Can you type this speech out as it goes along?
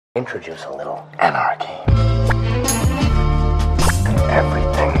Introduce a little anarchy.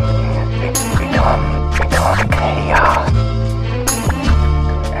 Everything become chaos.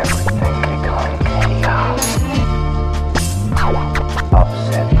 Everything become chaos.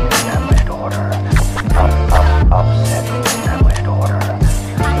 Upset the established order. Upset the established order.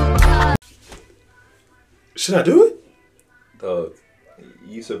 Should I do it?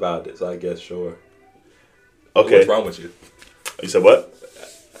 You survived it, so I guess sure. Okay. What's wrong with you? You said what?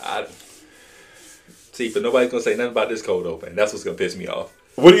 See, but nobody's gonna say nothing about this cold open. That's what's gonna piss me off.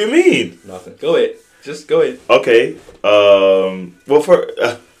 What do you mean? Nothing. Go ahead. Just go ahead. Okay. Well,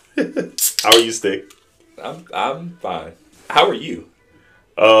 how are you, Stik? I'm fine. How are you?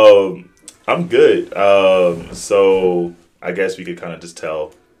 I'm good. So I guess we could kind of just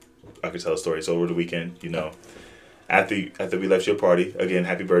tell. I could tell a story. So over the weekend, after we left your party again,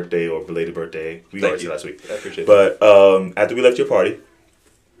 happy birthday or belated birthday. We already said last week. I appreciate it. But after we left your party,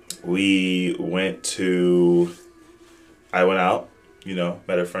 we went to. I went out,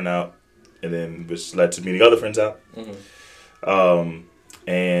 met a friend out, and then which led to meeting other friends out. Mm-hmm.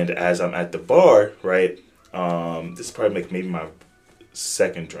 And as I'm at the bar, right, this is probably maybe my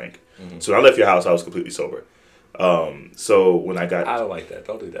second drink. Mm-hmm. So when I left your house, I was completely sober. So when I don't like that.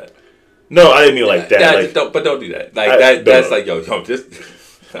 Don't do that. No, I didn't mean like that. Don't do that. Like that's like yo, just.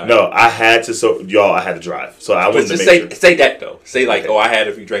 No, I had to. I had to drive. So I wanted to say that though. Say like, okay. I had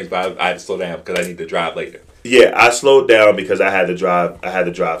a few drinks, but I had to slow down because I need to drive later. Yeah, I slowed down because I had to drive. I had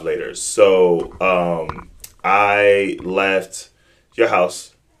to drive later. So I left your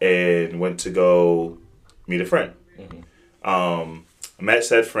house and went to go meet a friend. Mm-hmm. I met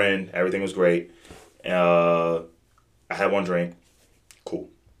said friend. Everything was great. I had one drink. Cool.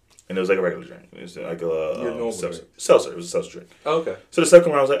 And it was like a regular drink. It was like a seltzer. It was a seltzer drink. Oh, okay. So the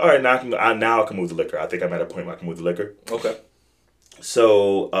second round, I was like, all right, now I can move the liquor. I think I'm at a point where I can move the liquor. Okay.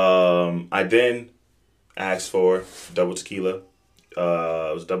 So I then asked for double tequila. It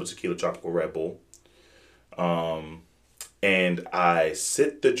was double tequila tropical Red Bull. And I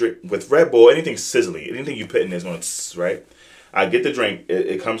sit the drink with Red Bull. Anything sizzling, anything you put in there is going to, right? I get the drink,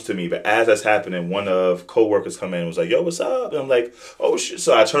 it comes to me, but as that's happening, one of coworkers come in and was like, yo, what's up? And I'm like, oh, shit.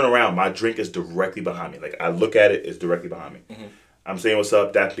 So I turn around, my drink is directly behind me. Like, I look at it, it's directly behind me. Mm-hmm. I'm saying what's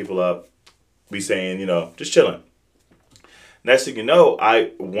up, dapping people up. We saying, just chilling. Next thing you know,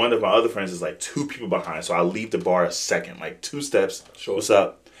 one of my other friends is like 2 people behind, so I leave the bar a second, like 2 steps. Sure. What's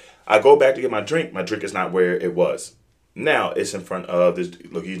up? I go back to get my drink. My drink is not where it was. Now, it's in front of this,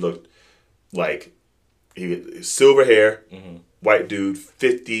 he looked like... He silver hair, mm-hmm. White dude,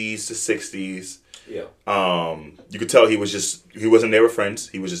 50s to 60s. Yeah. You could tell he wasn't there with friends.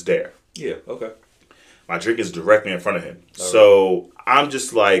 He was just there. Yeah. Okay. My drink is directly in front of him, so I'm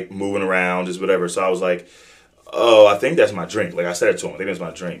just like moving around, just whatever. So I was like, "Oh, I think that's my drink." Like I said it to him, I think that's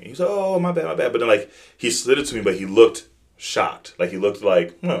my drink. He was like, "Oh, my bad." But then like he slid it to me, but he looked shocked. Like he looked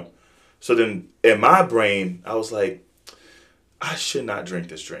like, "Huh." So then in my brain, I was like, I should not drink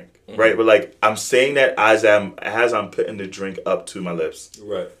this drink, mm-hmm. Right? But like I'm saying that as I'm putting the drink up to my lips,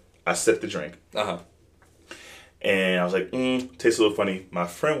 right? I sip the drink, and I was like, tastes a little funny. My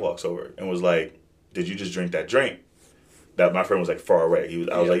friend walks over and was like, "Did you just drink that drink?" That my friend was like far away.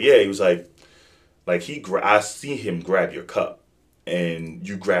 I was like, "Yeah." He was like I see him grab your cup, and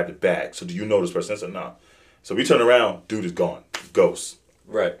you grabbed it back. So do you know this person? I said, "No." So we turn around, dude is gone, ghost,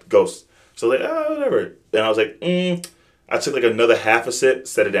 right? Ghost. So like, whatever. And I was like, I took like another half a sip,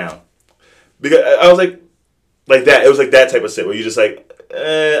 set it down. Because I was like that. It was like that type of sip where you just like,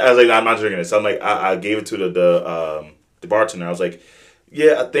 I was like, nah, I'm not drinking this. So I'm like, I gave it to the bartender. I was like,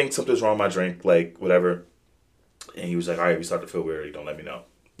 yeah, I think something's wrong with my drink, like whatever. And he was like, all right, we start to feel weird. Don't let me know.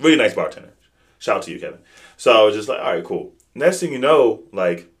 Really nice bartender. Shout out to you, Kevin. So I was just like, all right, cool. Next thing you know,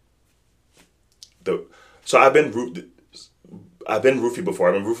 so I've been roofied before.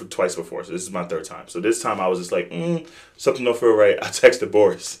 I've been roofied twice before, so this is my 3rd time. So this time I was just like, something don't feel right. I texted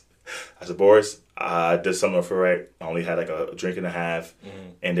Boris. I said, Boris, I did something don't feel right. I only had like a drink and a half,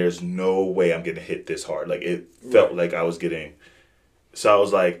 and there's no way I'm getting hit this hard. Like it felt like I was getting. So I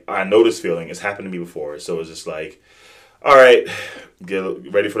was like, I know this feeling. It's happened to me before. So it was just like, all right,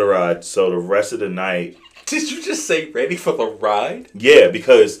 get ready for the ride. So the rest of the night. Did you just say ready for the ride? Yeah,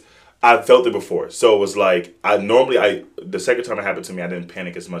 because I felt it before. So it was like, the second time it happened to me, I didn't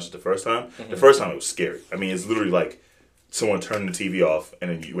panic as much as the first time. Mm-hmm. The first time it was scary. I mean, it's literally like someone turning the TV off and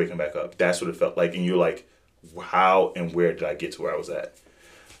then you waking back up. That's what it felt like. And you're like, how and where did I get to where I was at?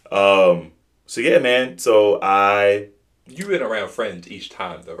 So yeah, man. So You've been around friends each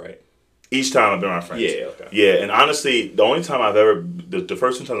time though, right? Each time I've been around friends. Yeah, okay. Yeah, and honestly, the only time the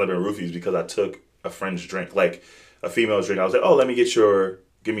first 2 times I've been roofied is because I took a friend's drink, like a female's drink. I was like, oh, let me get your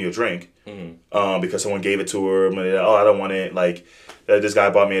give me a drink, because someone gave it to her. And, oh, I don't want it. Like, this guy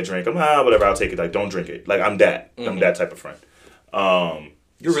bought me a drink. I'm whatever. I'll take it. Like, don't drink it. Like, I'm that. I'm that type of friend.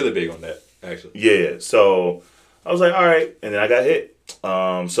 You're really big on that, actually. Yeah. So I was like, all right, and then I got hit.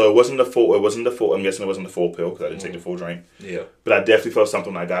 So it wasn't the full. I'm guessing it wasn't the full pill because I didn't take the full drink. Yeah. But I definitely felt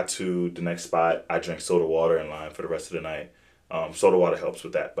something when I got to the next spot. I drank soda water in line for the rest of the night. Soda water helps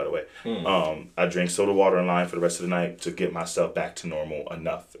with that, by the way. I drank soda water in line for the rest of the night to get myself back to normal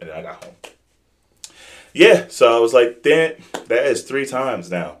enough, and then I got home. Yeah, so I was like, damn, that is 3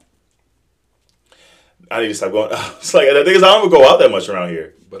 times now. I need to stop going. It's like, the thing is, I don't go out that much around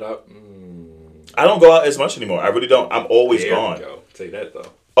here. But I don't go out as much anymore. I really don't. I'm always gone. There we go. Say that,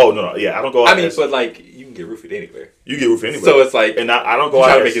 though. Oh, no, yeah, I don't go out. I mean, but, like, you can get roofied anywhere. You get roofied anywhere. So it's like... And I don't go you out.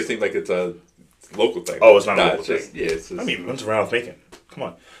 try to make it seem like it's a local thing. Oh, it's not a local thing. Yeah, it's just... I mean, runs around Macon.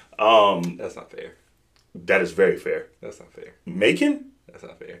 Come on. That's not fair. That is very fair. That's not fair. Macon? That's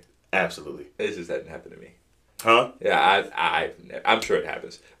not fair. Absolutely. It just hasn't happened to me. Huh? Yeah, I'm sure it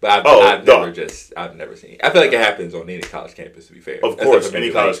happens, but I've never seen it. I feel like it happens on any college campus. To be fair, of course, any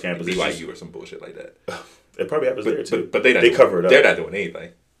college campus, BYU or some bullshit like that. It probably happens there too. But they cover it up. They're not doing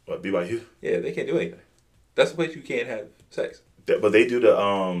anything. What, BYU? Yeah, they can't do anything. That's the place you can't have sex. But they do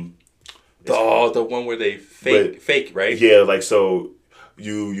the the one where they fake, right? Yeah, like so,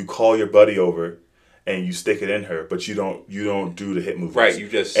 you call your buddy over. And you stick it in her, but you don't do the hit movies. Right, you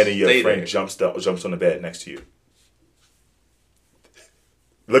just and then your friend jumps on the bed next to you.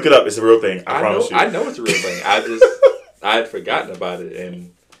 Look it up. It's a real thing. I promise you. I know it's a real thing. I had forgotten about it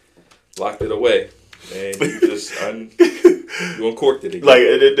and locked it away, and you just you uncorked it again. Like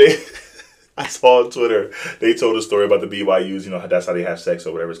I saw on Twitter they told a story about the BYU's. You know that's how they have sex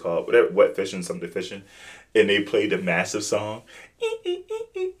or whatever it's called. Whatever, wet fishing, something fishing, and they played a massive song.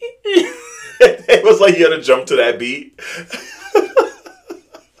 It was like you had to jump to that beat.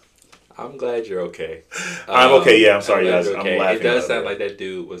 I'm glad you're okay. I'm okay. Yeah, I'm sorry, guys. Okay. I'm laughing. It does sound like that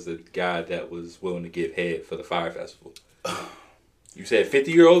dude was the guy that was willing to give head for the Fire Festival. You said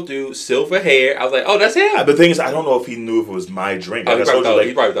 50-year-old dude, silver hair. I was like, oh, that's him. But the thing is, I don't know if he knew if it was my drink. Oh, Like,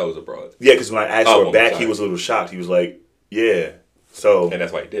 he probably thought it was a broad. Yeah, because when I asked for it back, he was a little shocked. He was like, yeah. So and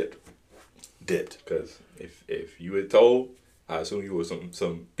that's why he dipped. Because if you had told, I assume you were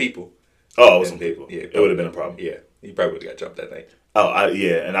some people. Oh, it was some people. Yeah, it would have been a problem. Yeah, you probably would have got jumped that night. Oh,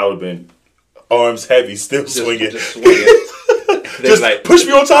 yeah, and I would have been arms heavy, still swinging. Just swinging. Just like, push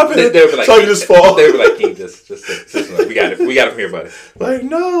me on top of it. They would be like, so you just fall. They would be like, Keem, just we got it from here, buddy. Like,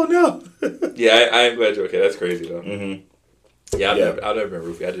 no. Yeah, I am glad you're okay. That's crazy though. Mm-hmm. Yeah, I've never been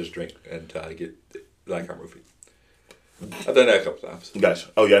roofied. I just drink until I get like I'm roofied. I've done that a couple times. Gotcha.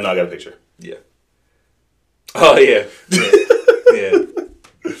 Oh yeah, no, I got a picture. Yeah. Oh yeah.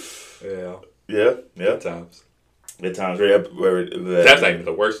 Yeah. Good times. Good times. That's not even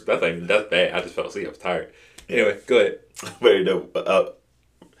the worst. That's bad. I just fell asleep. I was tired. Anyway, go ahead.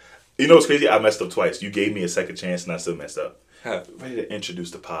 You know what's crazy? I messed up twice. You gave me a second chance and I still messed up. Huh. Ready to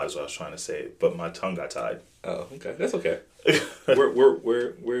introduce the pod is what I was trying to say, but my tongue got tied. Oh, okay. That's okay.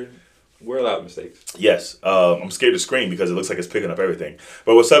 We're allowed mistakes. Yes. I'm scared to scream because it looks like it's picking up everything.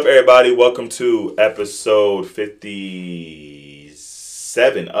 But what's up, everybody? Welcome to episode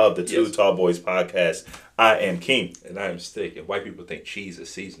 57 of the Too Tall Boyz podcast. I am Keem. And I am Stik. And white people think cheese is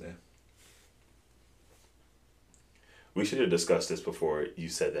seasoning. We should have discussed this before you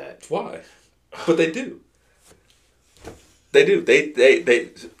said that. Why? But they do. They do.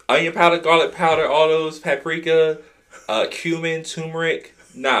 They onion powder, garlic powder, all those, paprika, cumin, turmeric.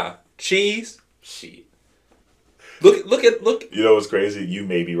 Nah. Cheese? Shit. Look. You know what's crazy? You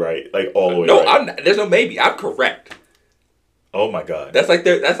may be right. Like all the way no, right. I'm not, there's no maybe. I'm correct. Oh my God. That's like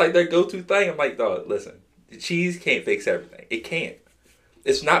their go-to thing. I'm like, dog, listen. Cheese can't fix everything. It can't.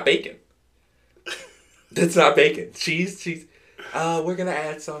 It's not bacon. It's not bacon. Cheese. We're gonna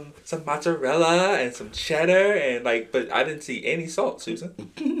add some mozzarella and some cheddar and but I didn't see any salt, Susan.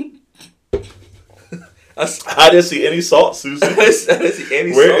 I didn't see any salt, Susan. I didn't see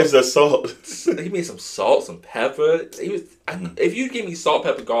any Where salt. is the salt? He made some salt, some pepper. If you give me salt,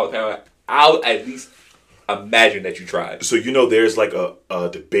 pepper, garlic powder, I'll at least imagine that you tried. So you know there's like a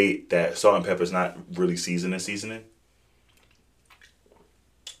debate that salt and pepper is not really seasoning.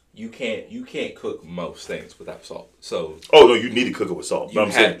 You can't cook most things without salt. So no, you need to cook it with salt.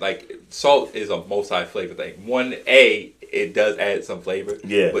 Salt is a multi-flavor thing. One, it does add some flavor.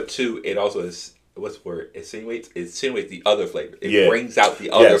 Yeah. But two, it also is insinuates the other flavor. It brings out the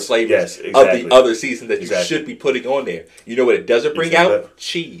other flavors of the other season that you should be putting on there. You know what it doesn't bring out?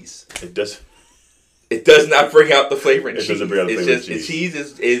 Cheese. It does. It does not bring out the flavor in cheese. Doesn't bring out the flavor in cheese. Cheese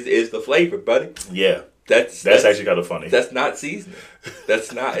is the flavor, buddy. Yeah. That's actually kind of funny. That's not seasoning.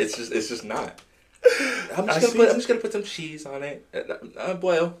 That's not. It's just not. I'm just gonna put some cheese on it.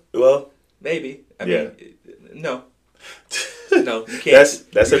 Well, maybe. I mean, no. No, you can't.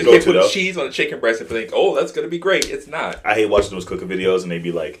 That's you a can't go-to put though. cheese on a chicken breast and think, oh, that's gonna be great. It's not. I hate watching those cooking videos and they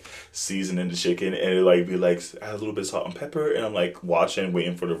be like seasoning the chicken and it like be like add a little bit of salt and pepper and I'm like watching,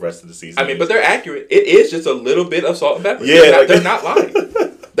 waiting for the rest of the seasoning. I mean, but they're accurate. It is just a little bit of salt and pepper. Yeah, they're not lying.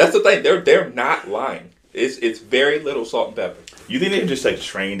 That's the thing. They're not lying. It's very little salt and pepper. You think they just like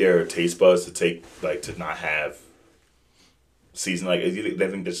train their taste buds to take like to not have seasoning? Like, you think they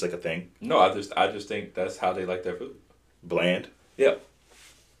think that's like a thing? No, I just think that's how they like their food. Bland. Yeah.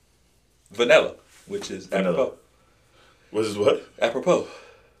 Vanilla, which is apropos. Which is what? Apropos.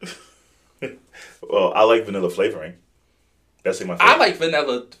 Well, I like vanilla flavoring. That's like my favorite. I like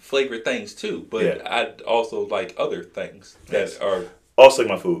vanilla flavored things too, but I also like other things that are also like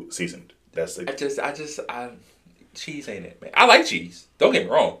my food seasoned. That's like cheese ain't it, man. I like cheese. Don't get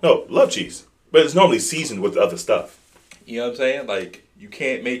me wrong. No, love cheese, but it's normally seasoned with other stuff. You know what I'm saying? Like you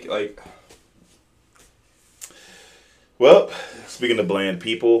can't make like. Well, speaking of bland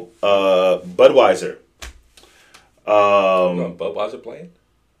people, Budweiser. Budweiser playing?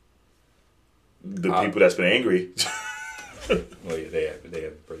 The people that's been angry. Well, yeah, they have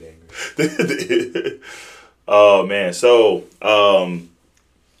been pretty angry. Oh man, so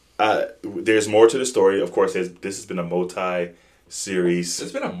there's more to the story. Of course, this has been a multi-series.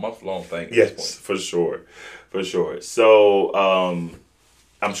 It's been a month-long thing. At Yes, this point. for sure. So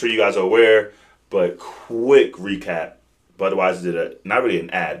I'm sure you guys are aware, but quick recap. Budweiser did not really an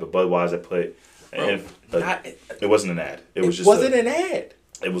ad, but Budweiser put. It wasn't an ad. It was just. Wasn't an ad.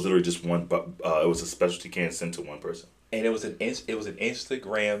 It was literally just one. It was a specialty can sent to one person. And it was an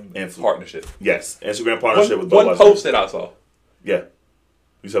Instagram partnership. Yes, Instagram partnership with one Budweiser. post that I saw. Yeah.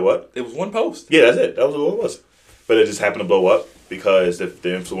 You said what? It was one post. Yeah, that's it. That was what it was. But it just happened to blow up because the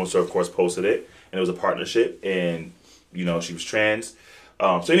influencer, of course, posted it, and it was a partnership, and she was trans.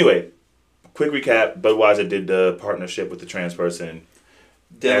 So anyway, quick recap: Budweiser did the partnership with the trans person.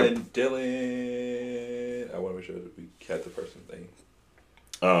 Dylan. I want to make sure that we had the person thing.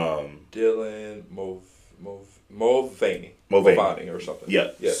 Dylan Mulvaney or something.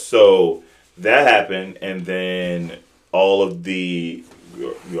 Yeah. So that happened, and then all of we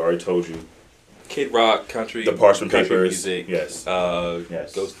already told you. Kid Rock, country, the Parchment country Papers, music. yes,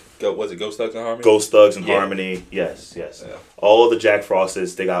 yes. Was it Ghost Thugs and Harmony? Ghost Thugs and Harmony, yes. Yeah. All of the Jack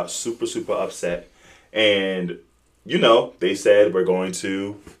Frostes, they got super upset, and they said we're going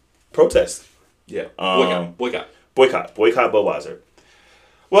to protest. Yeah, boycott Budweiser.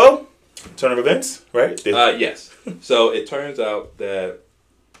 Well, turn of events, right? Yes. So it turns out that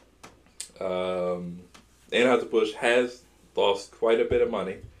Anheuser-Busch has lost quite a bit of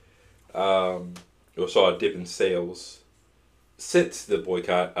money. We saw a dip in sales since the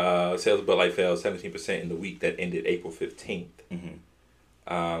boycott. Sales of Bud Light fell 17% in the week that ended April 15th. Mm-hmm.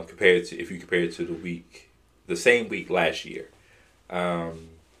 If you compare it to the same week last year. So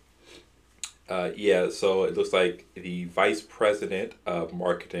it looks like the vice president of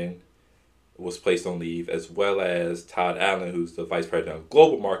marketing was placed on leave, as well as Todd Allen, who's the vice president of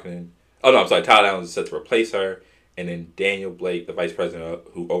global marketing. Oh, no, I'm sorry. Todd Allen is set to replace her. And then Daniel Blake, the vice president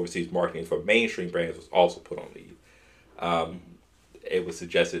who oversees marketing for mainstream brands, was also put on leave. It was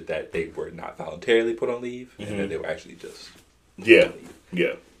suggested that they were not voluntarily put on leave, and that they were actually just put on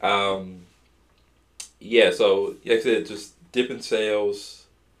leave. So like I said, just dip in sales.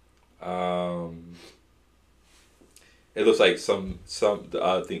 It looks like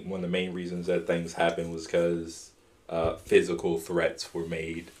I think one of the main reasons that things happened was because physical threats were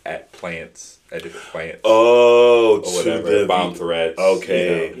made at different plants. Oh, or whatever, bomb threats.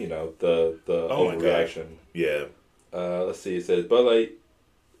 Okay, the overreaction. Yeah. Let's see. It says Bud Light.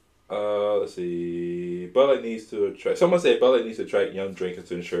 Let's see. Bud Light needs to attract. Someone said Bud Light needs to attract young drinkers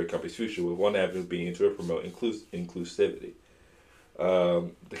to ensure the company's future, with one avenue being to promote inclusivity.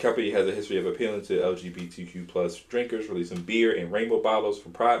 The company has a history of appealing to LGBTQ plus drinkers, releasing beer in rainbow bottles for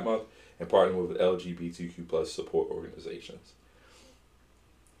Pride Month, and partnering with LGBTQ plus support organizations.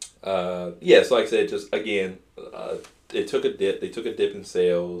 So like I said, just again, it took a dip. They took a dip in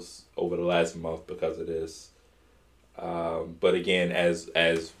sales over the last month because of this. But again,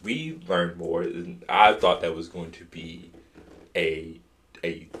 as we learned more, I thought that was going to be a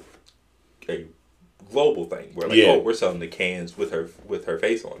global thing where we're selling the cans with her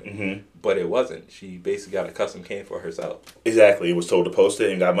face on it, but it wasn't. She basically got a custom can for herself. Exactly, it was told to post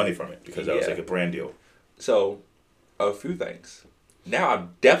it and got money from it because that was like a brand deal. So, a few things. Now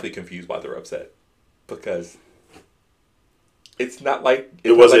I'm definitely confused why they're upset, because it's not like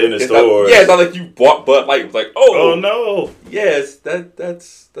It wasn't in the stores. Yeah, it's not like you bought Bud Light. It was like, Oh no. yes,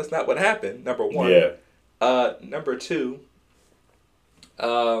 that's not what happened. Number one. Yeah. Number two.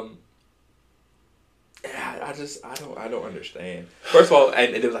 Yeah, I don't understand. First of all,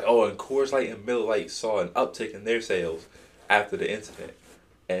 and it was like, and Coors Light and Miller Lite saw an uptick in their sales after the incident.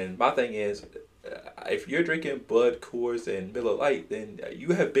 And my thing is, if you're drinking Bud, Coors, and Miller Lite, then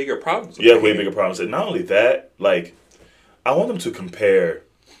you have bigger problems. You have way bigger problems. And not only that, like, I want them to compare.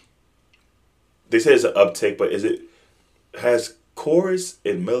 They say it's an uptick, but has Coors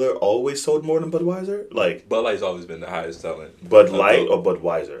and Miller always sold more than Budweiser? Like, Bud Light's always been the highest selling. Bud Light or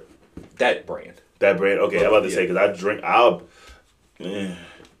Budweiser? That brand. That brand? Okay, I'm about to say, because I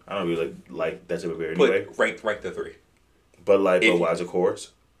don't really like that type of beer anyway. Rank the three. Bud Light, Budweiser, Coors?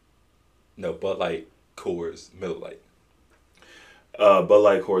 No, Bud Light, Coors, Miller Lite. Bud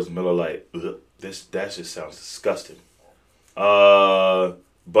Light, Coors, Miller Lite. Ugh, that just sounds disgusting. Bud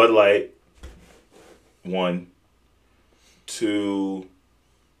Light, 1, 2,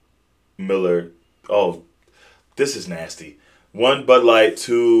 Miller. Oh, this is nasty. 1 Bud Light,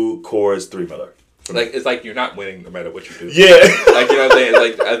 2 Coors, 3 Miller. Like, it's like you're not winning no matter what you do. Yeah. Like, you know what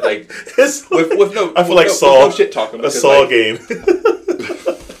I'm saying? It's with no. I feel like no shit talking. A Saw game.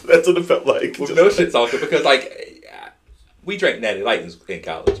 That's what it felt like. With no shit talking, because like we drank Natty Light in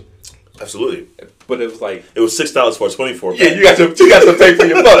college. Absolutely. But it was like it was $6 for a 24 pack. Yeah, you got to pay for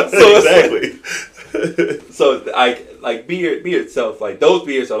your bucks. So exactly. So like beer itself, like those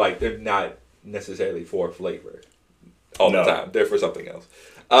beers are like, they're not necessarily for flavor all the time. They're for something else.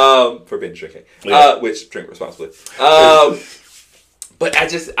 For binge drinking. Yeah. Which drink responsibly. But I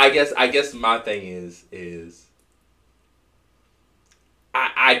guess my thing is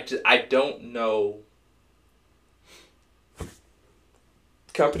I don't know.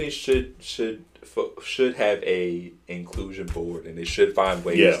 Companies should have a inclusion board, and they should find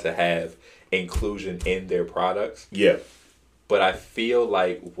ways to have inclusion in their products. Yeah. But I feel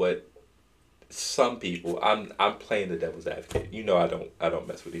like what some people, I'm playing the devil's advocate. You know, I don't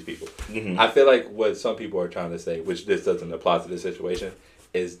mess with these people. Mm-hmm. I feel like what some people are trying to say, which this doesn't apply to this situation,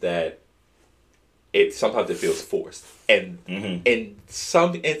 is that sometimes it feels forced, and in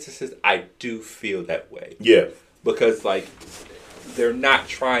some instances, I do feel that way. Yeah, because like they're not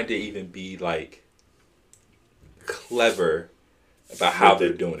trying to even be like clever about how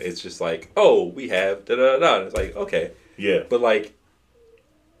they're doing it. It's just like, oh, we have da da da. And it's like, okay, yeah, but like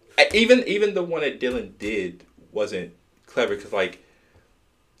even the one that Dylan did wasn't clever, because like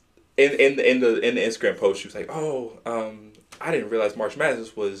in the Instagram post, she was like, oh, I didn't realize March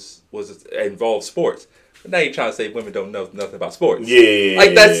Madness was involved sports. But now you're trying to say women don't know nothing about sports. Yeah.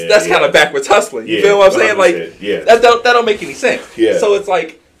 Like that's kind of backwards hustling. You feel what I'm saying? Like that don't make any sense. Yeah. So it's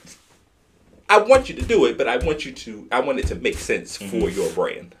like, I want you to do it, but I want it to make sense for your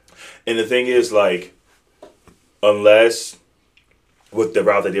brand. And the thing is, like, unless with the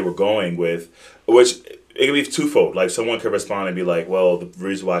route that they were going with, which it could be twofold. Like, someone could respond and be like, well, the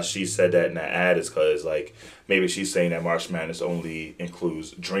reason why she said that in that ad is because, like, maybe she's saying that March Madness only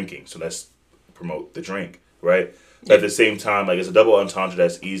includes drinking. So let's promote the drink, right? Yeah. At the same time, like, it's a double entendre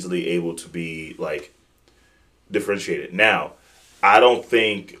that's easily able to be, like, differentiated. Now, I don't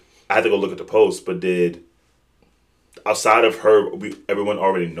think, I had to go look at the post, but outside of everyone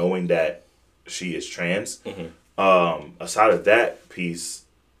already knowing that she is trans, aside of that piece,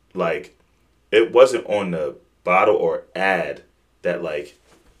 like, it wasn't on the bottle or ad that, like,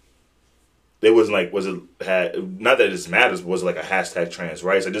 it wasn't like, not that it matters, but was it like a hashtag trans,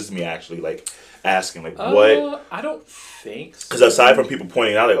 right? So this is me actually, like, asking, like, what? I don't think so. Because aside from people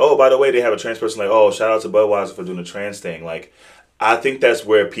pointing out, like, oh, by the way, they have a trans person, like, oh, shout out to Budweiser for doing the trans thing. Like, I think that's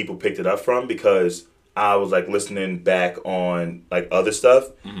where people picked it up from, because I was, like, listening back on, like, other stuff.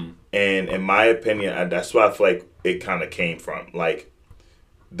 Mm-hmm. And in my opinion, that's where I feel like it kind of came from. Like,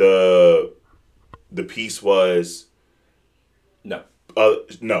 the piece was... No.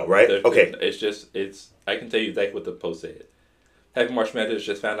 No, right? Okay. I can tell you exactly what the post said. Happy March Madness,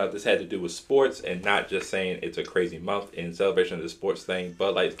 just found out this had to do with sports and not just saying it's a crazy month. In celebration of the sports thing,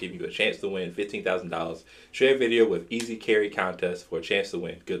 Bud Light's giving you a chance to win $15,000. Share a video with easy carry contest for a chance to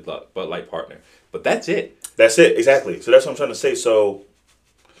win. Good luck, Bud Light partner. But that's it. That's it, exactly. So that's what I'm trying to say. So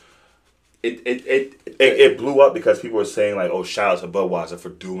it blew up because people were saying, like, oh, shout out to Budweiser for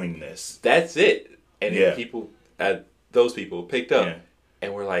doing this. That's it. And then those people picked up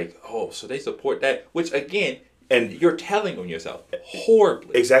and were like, oh, so they support that, which again, and you're telling on yourself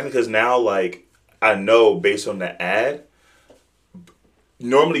horribly. Exactly, because now, like, I know based on the ad,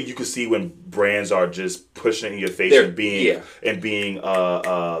 normally you can see when brands are just pushing in your face They're- and being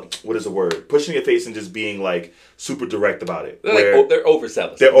yeah. what is the word? Pushing in your face and just being like super direct about it. They're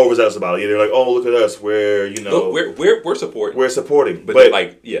overzealous. They're overzealous about it. Yeah, they're like, oh, look at us. We're, you know, Look, we're supporting. we're supporting. but they're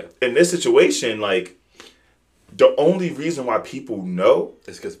like, yeah, in this situation, like, the only reason why people know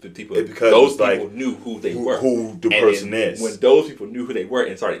it's because those like, people knew who they were, who the And person then is. When those people knew who they were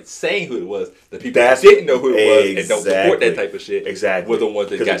and started saying who it was, the people that didn't know who it was and don't support that type of shit, were the ones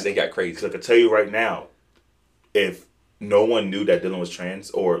that got crazy. Because I can tell you right now, if no one knew that Dylan was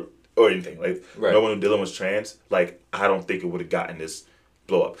trans or anything, like no one knew Dylan was trans, like I don't think it would have gotten this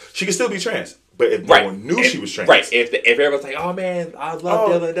blow up. She could still be trans, but if no one knew she was trans, if everybody's like, oh man, I love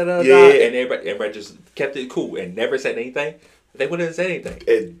Dylan, and everybody just kept it cool and never said anything, they wouldn't have said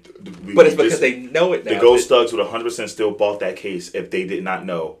anything. But it's because they know it now. The Ghost Thugs would 100% still bought that case if they did not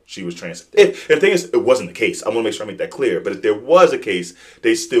know she was trans. If the thing is, it wasn't the case. I want to make sure I make that clear. But if there was a case,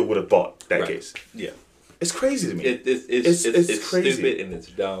 they still would have bought that case. Yeah, it's crazy to me. It's crazy. stupid and it's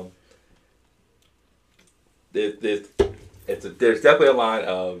dumb. There's definitely a line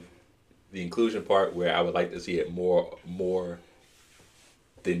of the inclusion part where I would like to see it more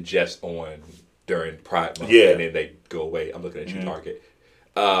than just on during Pride Month, and then they go away. I'm looking at you, Target.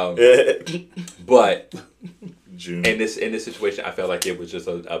 But June. in this situation, I felt like it was just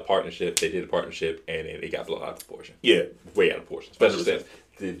a partnership. They did a partnership, and then it got blown out of proportion. Yeah, way out of proportion. Especially since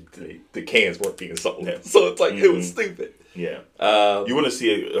the cans weren't being sold, so it's like it was stupid. Yeah, you want to see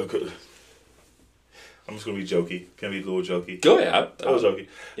it? I'm just gonna be jokey. Can I be a little jokey? Go ahead. I was jokey.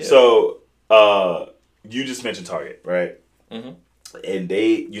 Yeah. So, you just mentioned Target, right? Mm-hmm. And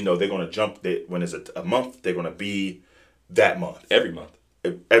they, they're gonna jump that when it's a month. They're gonna be that month every month,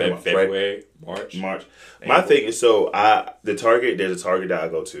 month, February, right? March. April. My thing is, there's a Target that I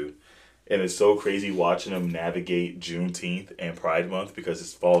go to, and it's so crazy watching them navigate Juneteenth and Pride Month because it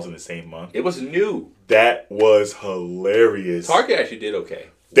falls in the same month. It was new. That was hilarious. Target actually did okay.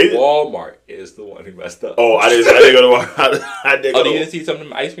 They did. Walmart is the one who messed up. Oh, I didn't go to Walmart. You didn't see some of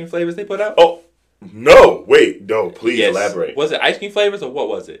them ice cream flavors they put out? Oh, no. Wait, no. Please elaborate. Was it ice cream flavors or what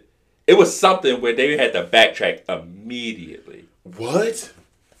was it? It was something where they had to backtrack immediately. What?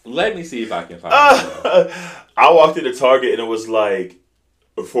 Let me see if I can find it. I walked into Target and it was like,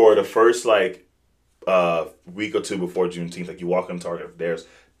 for the first week or two before Juneteenth, like you walk in Target, as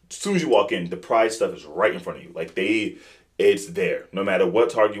soon as you walk in, the Pride stuff is right in front of you. Like it's there. No matter what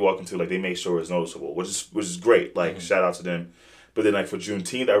Target you walk into, like they make sure it's noticeable, which is great. Like shout out to them. But then like for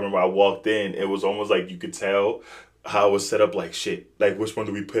Juneteenth, I remember I walked in, it was almost like you could tell how it was set up. Like shit, like which one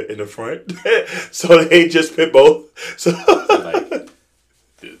do we put in the front? So they just put both. So like,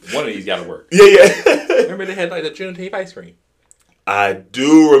 one of these got to work. Yeah. Remember they had like the Juneteenth ice cream. I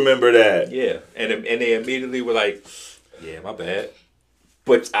do remember that. Yeah, and they immediately were like, "Yeah, my bad."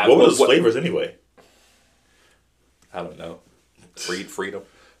 But what were those flavors anyway? I don't know. Freedom.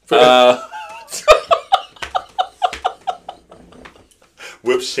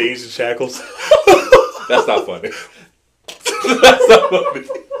 Whips, chains, and shackles. That's not funny. That's not funny.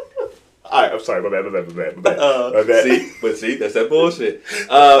 All right, I'm sorry. My bad. See, that's that bullshit.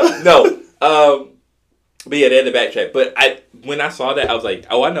 No. But yeah, they had to backtrack. But when I saw that, I was like,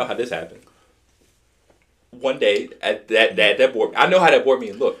 oh, I know how this happened. One day at that board, I know how that board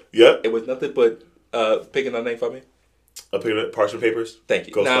meeting looked. Yep. It was nothing but picking a name for me. Picking up parchment papers. Thank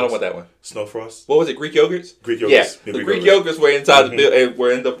you. No, I don't want that one. Snow Frost. What was it? Greek yogurts. Greek yogurts. Yeah, the Greek yogurts were inside the building.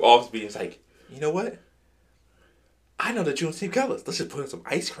 Were in the office being like, you know what? I know the Juneteenth colors. Let's just put in some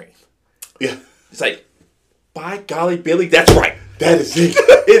ice cream. Yeah. It's like, by golly, Billy, that's right. That is it.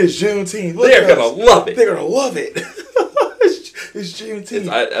 It is Juneteenth. They're going to love it. They're going to love it. It's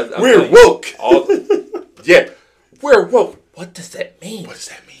Juneteenth. We're woke. Yeah. We're woke. What does that mean? What does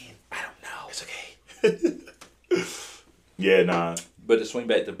that mean? I don't know. It's okay. Yeah, nah. But to swing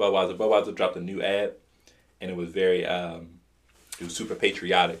back to Budweiser dropped a new ad, and it was very, it was super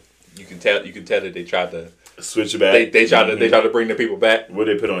patriotic. You can tell that they tried to switch it back. They tried to bring the people back. What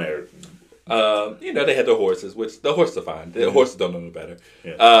did they put on air? They had the horses, which the horses are fine. The horses don't know no better.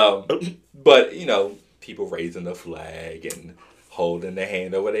 Yeah. But people raising the flag and holding their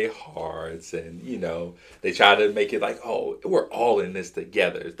hand over their hearts, and they try to make it like, oh, we're all in this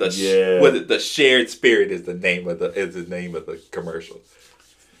together. The shared spirit is the name of the commercial.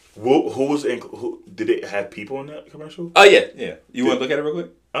 Who was did it have people in that commercial? Oh yeah. You want to look at it real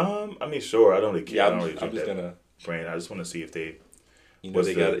quick? I mean, sure. I don't really care. Yeah, I don't really I'm just gonna. Brand. I just want to see if they.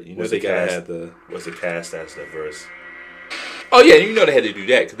 They gotta have the. What's the cast as the verse? Oh yeah, they had to do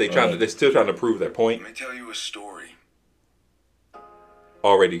that because they're still trying to prove their point. Let me tell you a story.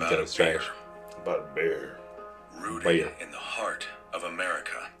 Already kind of trash. About a bear. Rooted in the heart of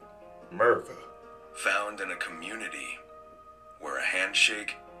America. America. Found in a community where a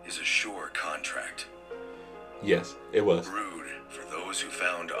handshake is a sure contract. Yes, it was. Brewed for those who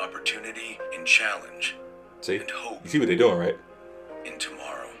found opportunity in challenge See? and hope You see what they're doing, right? in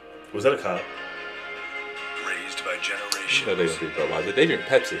tomorrow. Was that a cop? Raised by You generations, know they don't drink Budweiser. They drink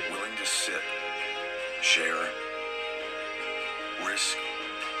Pepsi. willing to sip, share, risk,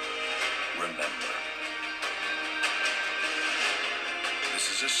 remember.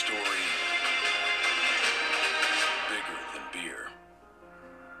 This is a story bigger than beer.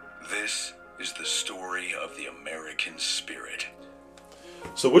 This is the story of the American spirit.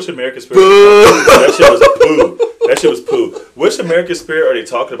 So which American Spirit? That shit was poo. That shit was poo. Which American Spirit are they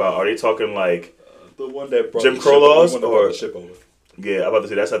talking about? Are they talking like The one that brought Jim Crow laws or the ship over. Yeah, I'm about to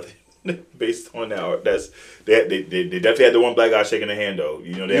say that's how they based on that. Or that's they definitely had the one black guy shaking the hand though.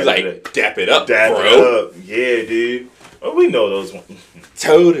 You know they He was had like, dap it up, dap bro. it up. Yeah, dude. Oh, we know those ones.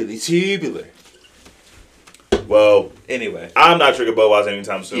 Totally tubular. Well, Anyway. I'm not drinking Budweiser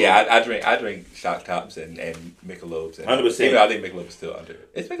anytime soon. Yeah, I drink Shock Tops and Michelob's. And 100%. Even though I think Michelob is still under.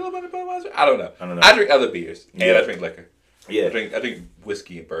 Is Michelob under Budweiser? I don't know. I don't know. I drink other beers and Yeah. I drink liquor. Yeah. I drink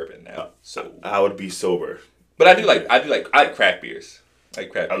whiskey and bourbon now. So, I would be sober. but I like craft beers. I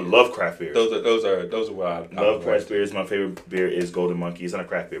like craft I beers. love craft beer. Those are what I Love craft beers. My favorite beer is Golden Monkey. It's not a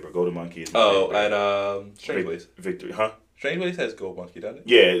craft beer, but Golden Monkey is my Oh, favorite at Strange Place. Victory, huh? Strange Place has Gold Monkey, doesn't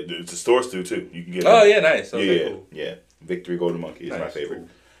it? Yeah, the stores do too. You can get. Oh them. yeah, nice. yeah, Okay, yeah, cool. yeah. Victory Golden Monkey is my Nice, favorite.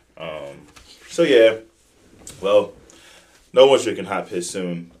 So yeah, well, no one's drinking hot piss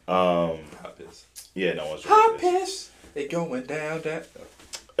soon. Hot piss. Yeah, no one's Hot drinking piss. They going down that.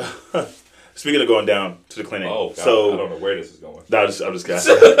 piss. Speaking of going down to the clinic, Oh God, so I don't know where this is going. no, I'm just kidding.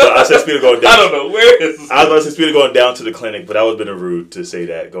 I said speaking of going down. I don't know where this is. I was about to say speaking of going down to the clinic, but that would have been a rude to say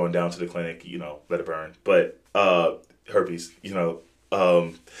that going down to the clinic. You know, let it burn. But herpes. You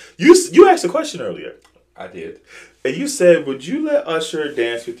know, you asked a question earlier. I did. And you said, would you let Usher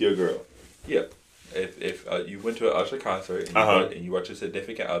dance with your girl? Yeah. If you went to an Usher concert and you watched your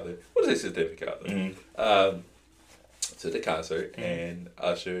significant other, what is a significant other? To the concert, and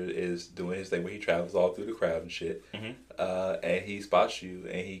Usher is doing his thing where he travels all through the crowd and shit, and he spots you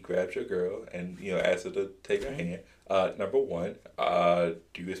and he grabs your girl and asks her to take her hand. Number one,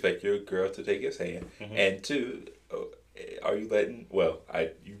 do you expect your girl to take his hand? And two, are you letting? Well,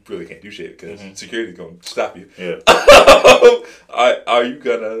 you really can't do shit because security's gonna stop you. Yeah. Are you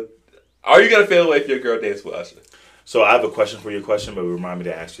gonna feel away if your girl dances with Usher? So I have a question for your question, but remind me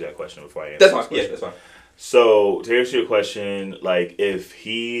to ask you that question before I answer. That's this fine. Yeah, question. that's fine. So to answer your question, like if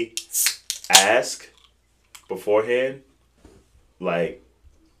he asked beforehand, like,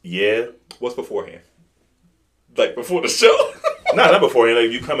 yeah. What's beforehand? Like before the show? Not beforehand.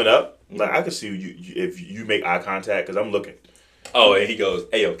 Like you coming up, like I can see you if you make eye contact because I'm looking. Oh, and he goes,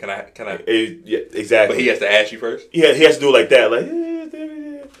 "Hey, yo, can I?" Yeah, exactly. But he has to ask you first. Yeah, he has to do it like that, like.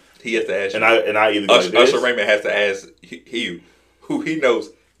 He has to ask you. And I either go like Usher this, Raymond has to ask he who he knows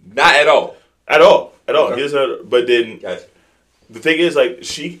not at all. at all. Okay. He doesn't. But then Gotcha. the thing is, like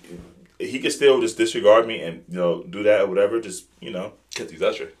he can still just disregard me and do that or whatever. Just Because he's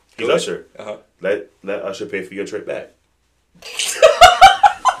Usher. he's Usher. Uh-huh. Let Usher pay for your trip back.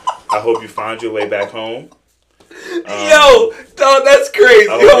 I hope you find your way back home. Yo, dog, that's crazy.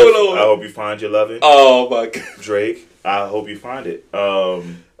 Hold on. I hope you find your loving. Oh my God. Drake, I hope you find it. You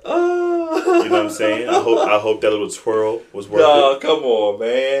know what I'm saying? I hope that little twirl was worth No, it. come on,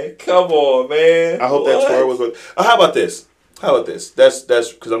 man. Come on, man. I hope that twirl was worth it. How about this? That's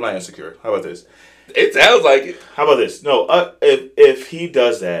because I'm not insecure. How about this? It sounds like it. How about this? No, if he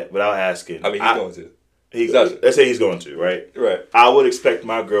does that without asking, I mean, he's going to. Let's say he's going to, right? Right. I would expect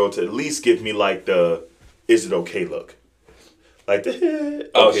my girl to at least give me like the "is it okay" look, like the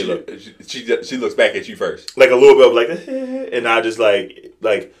okay look, she looks back at you first. like a little bit of like and I just like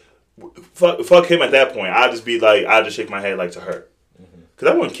fuck him at that point. I just shake my head like to her, because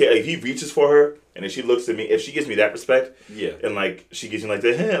I wouldn't care if he reaches for her and if she looks at me, if she gives me that respect, Yeah. and like she gives me like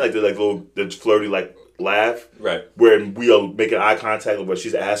the little the flirty like laugh, Right. where we are making eye contact with what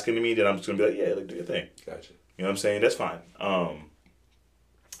she's asking to me, then I'm just gonna be like, yeah, like do your thing. Gotcha. You know what I'm saying? That's fine.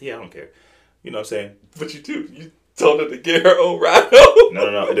 Yeah, I don't care. You know what I'm saying? But you told her to get her own ride home.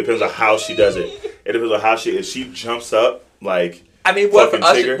 No. It depends on how she does it. It depends on how if she jumps up like. I mean, what fucking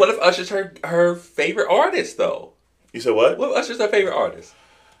if Tigger. What if Usher's her favorite artist though? You said what? What if Usher's her favorite artist?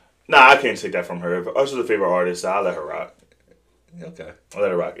 Nah, I can't take that from her. If Usher's a favorite artist, I'll let her rock. Okay. I'll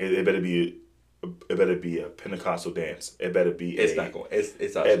let her rock. It better be. It better be a Pentecostal dance. It better be. It's not going.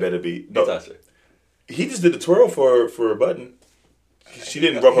 It's Usher. It better be. No, It's Usher. he just did the twirl for a button. She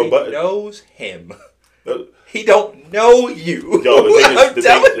didn't rub her button. He knows him. He don't know you. Yo, I'm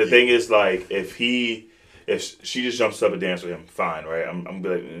telling the thing is, like, if she just jumps up and dances with him, fine, right? I'm gonna be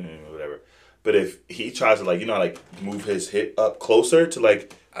like, whatever. But if he tries to, like, you know, like, move his hip up closer to,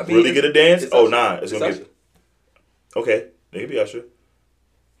 like, really get a dance, it's gonna be okay. They can be Usher.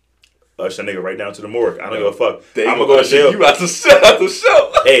 Usher that nigga right down to the morgue. I don't give a fuck. I'm gonna go to jail. You out the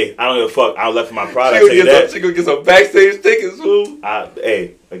show. Hey, I don't give a fuck. I left for my pride. She gonna get some backstage tickets, fool.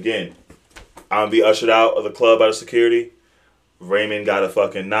 Hey, again, I'm gonna be ushered out of the club out of security. Raymond got a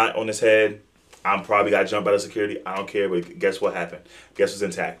fucking knot on his head. I'm probably got jumped out of security. I don't care, but guess what happened? Guess what's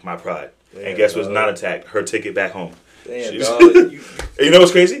intact? My pride. Damn, and guess what's not intact? Her ticket back home. Damn, dog. You know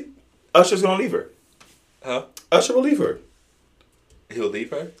what's crazy? Usher's gonna leave her. Huh? Usher will leave her. He'll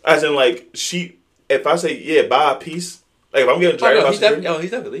leave her? As in, like, if I say, yeah, buy a piece, like, if I'm getting dragged by security.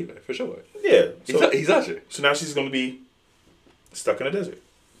 He's never leaving, for sure. Yeah. He's Usher. So now she's gonna be stuck in the desert.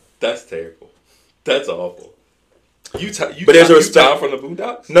 That's terrible. That's awful. But there's a respect from the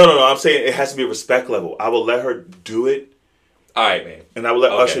Boondocks? No. I'm saying it has to be a respect level. I will let her do it. All right, man. And I will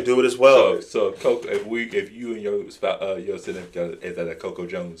let Usher do it as well. So Coco, if you and your significant is at a Coco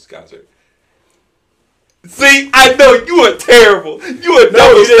Jones concert. See, I know you are terrible. You are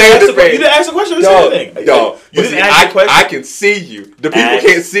double standard, man. You didn't ask the question. No. You didn't ask the question. I can see you. The people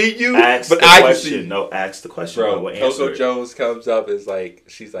can't see you, but I can see you. No, ask the question. Bro, Coco Jones comes up is like,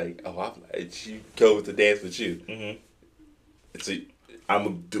 she's like, she goes to dance with you. Mm-hmm.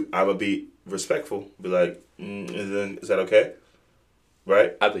 I'm gonna be respectful. Be like, is that okay?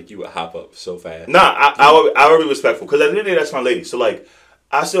 Right? I think you would hop up so fast. Nah, I would be respectful because at the end of the day, that's my lady. So like,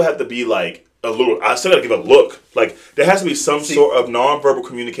 I still have to be like. I still gotta give a look. Like there has to be some sort of nonverbal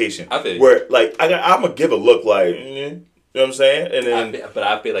communication where, like, I'm gonna give a look, like, you know what I'm saying? And then, but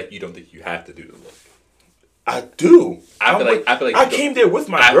I feel like you don't think you have to do the look. I do. I feel like I came there with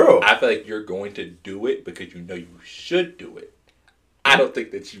my girl. I feel like you're going to do it because you know you should do it. I don't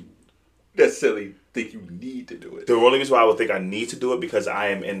think that you necessarily think you need to do it. The only reason why I would think I need to do it because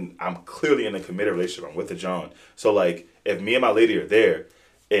I'm clearly in a committed relationship. I'm with a John. So like, if me and my lady are there.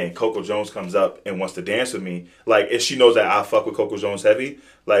 And Coco Jones comes up and wants to dance with me, like, if she knows that I fuck with Coco Jones heavy,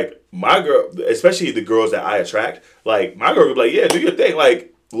 like, my girl, especially the girls that I attract, like, my girl would be like, yeah, do your thing,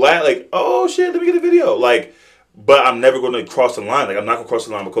 like, oh shit, let me get a video, like, but I'm never going to cross the line, like, I'm not going to cross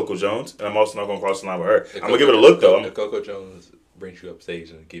the line with Coco Jones, and I'm also not going to cross the line with her. I'm going to give it a look, though. If Coco Jones brings you up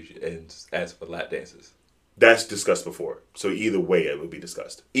stage and gives you, and asks for lap dances. That's discussed before, so either way, it would be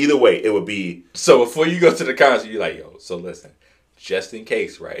discussed. Either way, it would be. So before you go to the concert, you're like, yo, so listen. Just in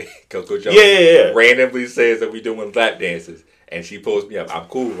case, right? Coco Jones randomly says that we doing lap dances, and she pulls me up. I'm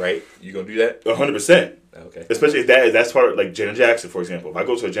cool, right? You gonna do that? 100%. Okay. Especially if that's part of, like, Janet Jackson, for example. If I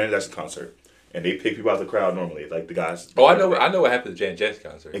go to a Janet Jackson concert and they pick people out of the crowd normally, like the guys. Oh, I know what happened to Janet Jackson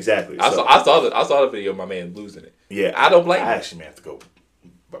concert. Exactly. I saw the video of my man losing it. Yeah. I don't blame him. I actually may have to go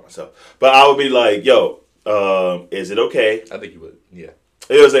by myself, but I would be like, yo, is it okay? I think you would. Yeah.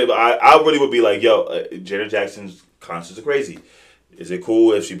 It was like, I really would be like, yo, Janet Jackson's concerts are crazy. Is it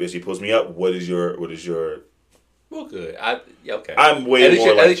cool if she pulls me up? What is your? Well, good. Okay. I'm way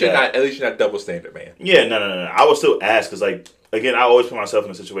more like that. At least you're not double standard, man. Yeah, no. I would still ask because, like, again, I always put myself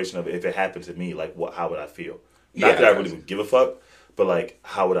in a situation of if it happened to me, like, how would I feel? Not that I really would give a fuck, but like,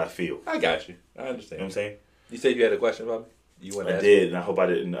 how would I feel? I got you. I understand. You know what I'm saying? You said you had a question about me. You want to ask did, and I hope I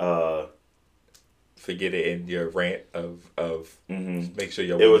didn't forget it in your rant of make sure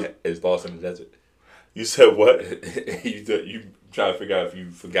your woman is lost in the desert. You said what? you trying to figure out if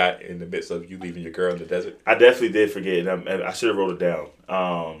you forgot in the midst of you leaving your girl in the desert. I definitely did forget, and I should have wrote it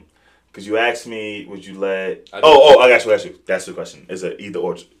down. Because you asked me, would you let? I got you. That's the question. It's an either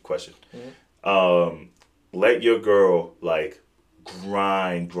or question. Mm-hmm. Let your girl like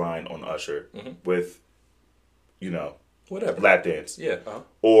grind on Usher with, whatever lap dance. Yeah.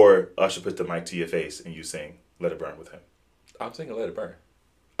 Or Usher put the mic to your face and you sing "Let It Burn" with him. I'm singing "Let It Burn."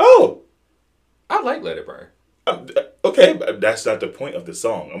 Oh. I like "Let It Burn." Okay, but that's not the point of the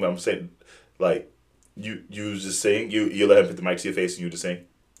song. I'm saying, like, you just sing. You let him put the mic to your face and you just sing.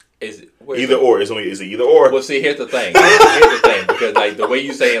 Either or. Is it either or? Well, see, here's the thing. Because like the way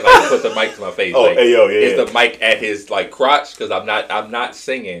you saying like put the mic to my face. Oh, like, hey, yo, yeah. Is the mic at his like crotch? Because I'm not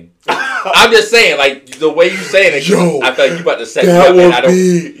singing. I'm just saying like the way you saying it. Yo, I feel like you about to set me up.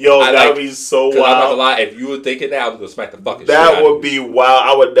 That would be so wild. I'm not gonna lie. If you were thinking that, I was gonna smack the fucking. That would be wild.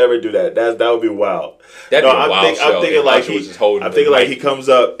 I would never do that. That would be wild. That'd be a wild show. I'm thinking like he comes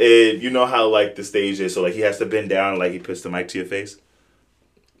up and you know how like the stage is, so like he has to bend down and like he puts the mic to your face.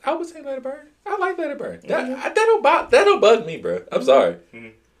 I would say "Let It Burn." I like "Let It Burn." That don't bug me, bro. I'm sorry. Mm-hmm.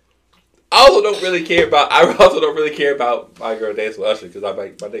 I also don't really care about my girl dancing with Usher because I'm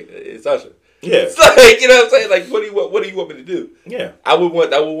like, my nigga, it's Usher. Yeah. It's like, you know what I'm saying? Like, what do you want me to do? Yeah. I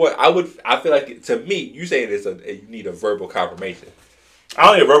feel like, to me, you saying you need a verbal confirmation. I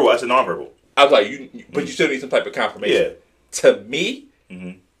don't need a verbal. I said nonverbal. I was like, but you still need some type of confirmation. Yeah. To me,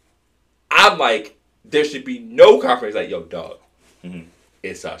 I'm like, there should be no confirmation. Like, yo, dog,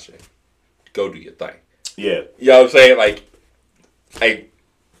 it's Sasha. Go do your thing. Yeah. You know what I'm saying? Like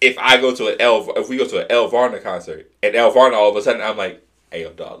if we go to an El Varner concert and El Varner all of a sudden I'm like, hey,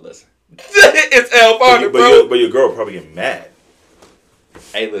 yo, dog, listen, it's El Varner, bro. But your girl will probably get mad.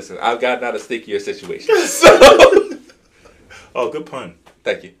 Hey, listen, I've gotten out of stickier situations. So, oh, good pun.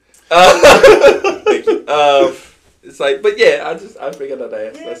 Thank you. Thank you. It's like, but yeah, I figured out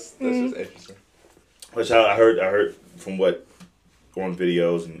that. That's just interesting. Which I heard from what on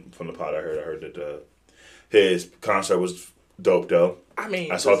videos and from the pod I heard that his concert was dope though. I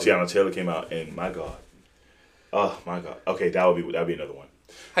mean, I saw Tiana Taylor came out and my God. Oh my God. Okay, that'd be another one.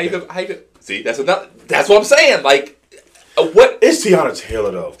 How you go? See, that's what I'm saying. Like, what? It's Tiana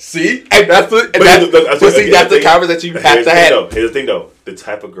Taylor though. See, and that's the conversation you have to have. Here's the thing though. The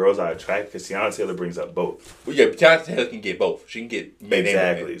type of girls I attract, because Tiana Taylor brings up both. Well, yeah, Tiana Taylor can get both. She can get men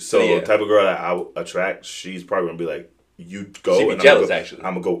exactly. And so yeah. the type of girl that I attract, she's probably gonna be like, you go. She'd be and jealous, I'm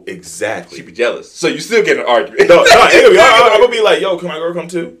gonna go exactly. She'd be jealous. So you still get an argument. No, I'm gonna be like, yo, can my girl come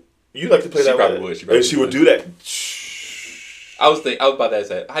too? You like to play that? Probably would. She would do that. I was about that.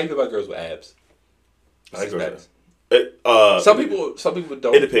 Say, how you feel about girls with abs? I like girls. Some people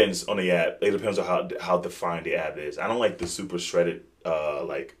don't. It depends on the ab. It depends on how defined the ab is. I don't like the super shredded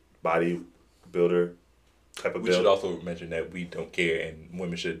like bodybuilder type of build. We should also mention that we don't care, and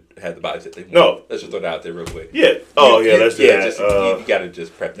women should have the bodies that they want. No, let's just throw that out there real quick. Yeah. Let's do that. You gotta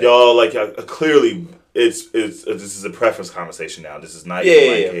just prep that. Y'all clearly. This is a preference conversation now. This is not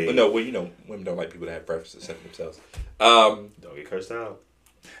But no, well, you know, women don't like people that have preferences set for themselves. Don't get cursed out.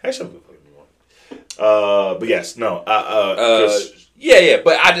 Actually, I'm gonna play more. But yes, no.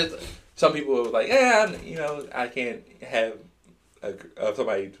 But some people are like, I can't have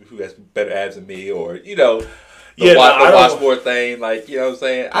somebody who has better abs than me, or the washboard thing. Like, you know what I'm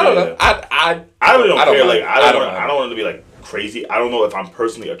saying? I don't know. I really don't care. Like, I don't want it to be like crazy. I don't know if I'm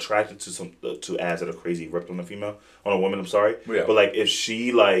personally attracted to abs that are crazy ripped on a woman. I'm sorry, yeah. But like if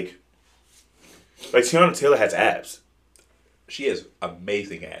she like Tiana Taylor has abs. She has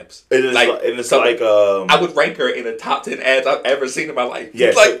amazing abs. I would rank her in the top 10 abs I've ever seen in my life.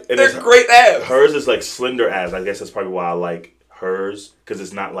 Yes, they're great abs. Hers is like slender abs. I guess that's probably why I like hers, because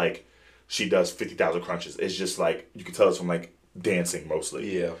it's not like she does 50,000 crunches. It's just like you can tell it's from like dancing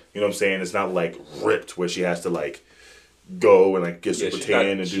mostly. Yeah, you know what I'm saying? It's not like ripped where she has to like go and like get super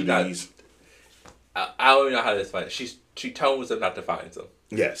tan and do these. I don't even know how to define it. She tones them, not defines them.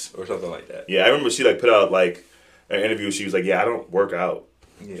 Yes, or something like that. Yeah, I remember she like put out like an interview. She was like, "Yeah, I don't work out."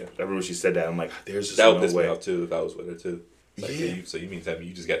 Yeah, I remember she said that. I'm like, "There's just that no would piss way." me off too if I was with her too. Like, yeah. So you mean to tell me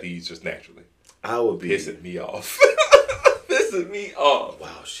you just got these just naturally? I would be pissing me off. Pissing me off.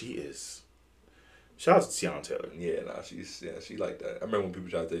 Wow, she is. Shout out to Tiana Taylor. Yeah, she like that. I remember when people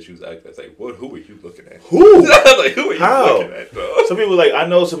tried to say she was acting. I was like, "What? Who are you looking at? Who? Like, who are you looking at?" Dog? Some people like. I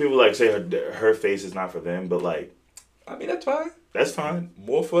know some people like say her face is not for them, but like, I mean, that's fine. That's fine.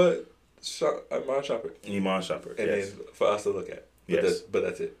 More for Iman Shumpert. Iman Shumpert. And yes. then for us to look at. Yes. But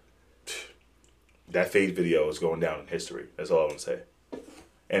that's it. That Fade video is going down in history. That's all I'm gonna say.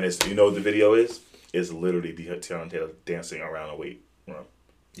 And it's the video is? It's literally Tiana Taylor dancing around a weight room.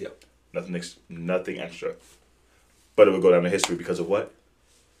 Yep. Nothing extra. But it would go down in history because of what?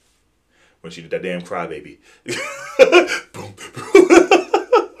 When she did that damn crybaby. Boom.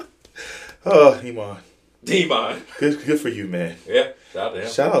 Oh, Iman. Demon. Good for you, man. Yeah, shout out to him.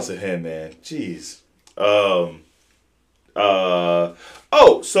 Shout out to him, man. Jeez. So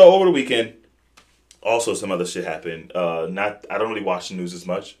over the weekend, also some other shit happened. I don't really watch the news as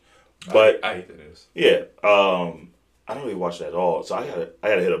much, but I hate the news. Yeah. I don't really watch that at all. So I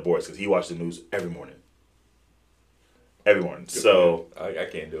gotta hit up Boris because he watches the news every morning. Every morning. So I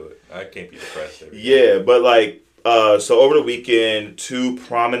can't do it. I can't be depressed every day. But like so over the weekend, two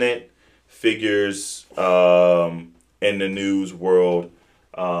prominent figures in the news world,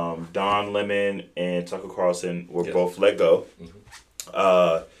 Don Lemon and Tucker Carlson were both let go.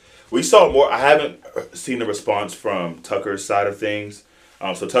 Mm-hmm. We saw more. I haven't seen the response from Tucker's side of things.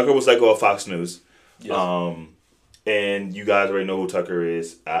 So Tucker was let go of Fox News. Yes. And you guys already know who Tucker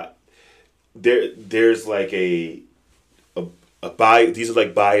is. There's like a bias. These are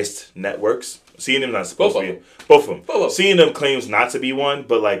like biased networks. CNN not supposed to be both of them. CNN claims not to be one,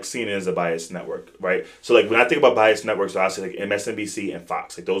 but like CNN is a biased network, right? So like when I think about biased networks, I say like MSNBC and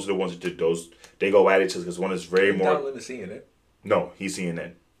Fox. Like those are the ones that do those. They go at each other because one is very more. Don Lemon CNN. No, he's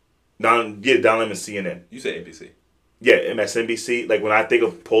CNN. Don Lemon, CNN. You said NBC. Yeah, MSNBC. Like when I think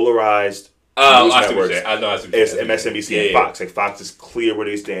of polarized Oh, news I see what networks, you're saying. I know. I see what it's you're saying. MSNBC and Fox. Like Fox is clear where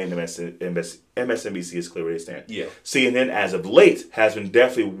they stand. MSNBC is clear where they stand. Yeah. CNN, as of late, has been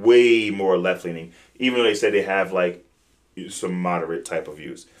definitely way more left leaning, even though they say they have like some moderate type of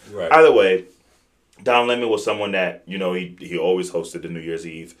views. Right. Either way, Don Lemon was someone that he always hosted the New Year's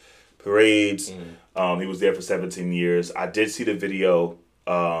Eve parades. He was there for 17 years. I did see the video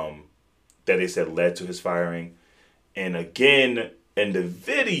that they said led to his firing, and again in the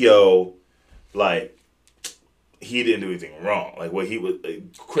video, like he didn't do anything wrong. Like what he was,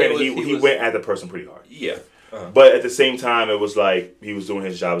 he went at the person pretty hard. Yeah. But at the same time, it was like he was doing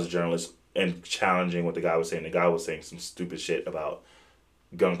his job as a journalist and challenging what the guy was saying. The guy was saying some stupid shit about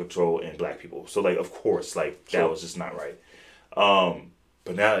gun control and black people. So like, of course, like that was just not right.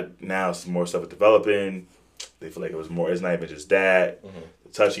 But now some more stuff is developing. They feel like it was more. It's not even just that. The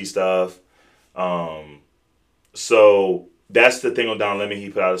touchy stuff. So that's the thing on Don Lemon. He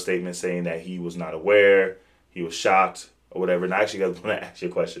put out a statement saying that he was not aware. He was shocked or whatever. And I actually want to ask you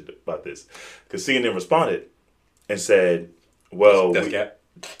a question about this because CNN responded and said, "Well, That's cap.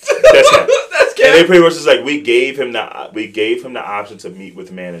 That's cap." That's cap. And they pretty much just like we gave him the option to meet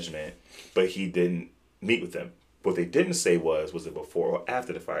with management, but he didn't meet with them. What they didn't say was it before or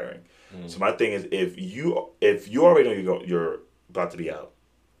after the firing? So my thing is, if you already know you're about to be out,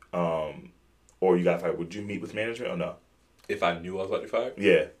 or you got fired, would you meet with management or no? If I knew I was about to be fired,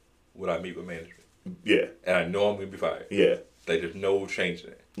 Yeah, would I meet with management? yeah, And I know I'm going to be fired. yeah, Like there's no change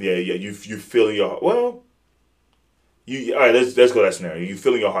in it. yeah. You feel in your heart. Well, all right. Let's go that scenario. You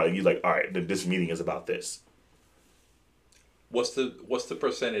feel in your heart. You like, all right. This meeting is about this. What's the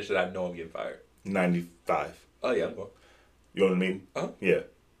percentage that I know I'm getting fired? 95. Oh yeah, I'm going. You know what I mean? Yeah.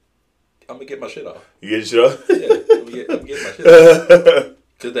 I'm gonna get my shit off. You get your shit off? Yeah, I'm getting my shit off.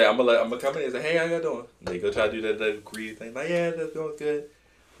 Today I'm gonna come in and say, hey, how y'all doing? They go try to do that greedy thing. Like, yeah, that's going good.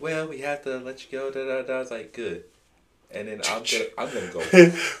 Well, we have to let you go. Da da da. I was like, good. And then I'm gonna go.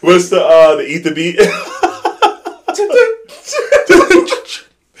 What's the eat the beat?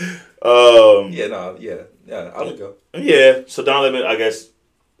 I'm gonna go. Yeah. So Don Lemon, I guess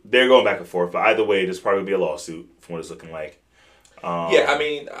they're going back and forth. But either way, there's probably be a lawsuit from what it's looking like. Yeah, I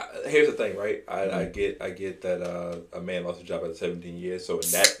mean, here's the thing, right? I get that a man lost a job after 17 years. So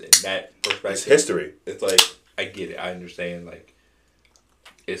in that perspective, It's history. It's like I get it. I understand. Like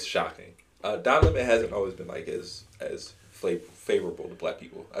it's shocking. Don Lemon hasn't always been like as favorable to black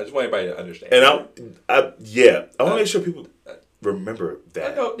people. I just want everybody to understand. And I want to make sure people remember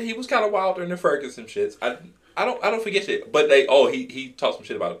that. I know he was kind of wild during the Ferguson shits. I don't forget shit. But he talked some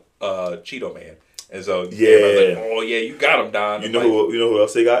shit about Cheeto Man. And so everybody's like, oh yeah, you got him, Don. You know who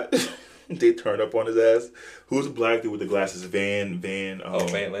else they got? They turned up on his ass. Who's the black dude with the glasses? Van Van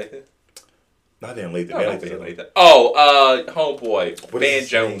Lathan? Not Van Lathan. No, Van not Lathan. Van Lathan. Oh, homeboy. What Van is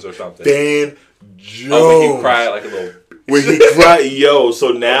Jones his name? or something. Van Jones. Oh, when he cried like a little. When he cried,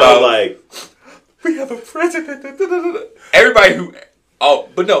 so now like we have a president. Everybody who. Oh,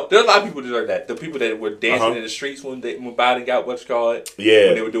 but no, there are a lot of people who deserve that. The people that were dancing in the streets when Biden got what's called. Yeah.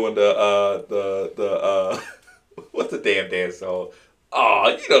 When they were doing the what's the damn dance song?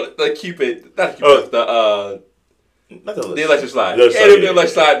 Oh, the Cupid, not the Cupid, the electric slide. Yeah, the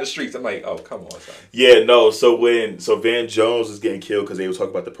electric slide in the streets. I'm like, oh, come on, son. Yeah, no. So Van Jones was getting killed because they were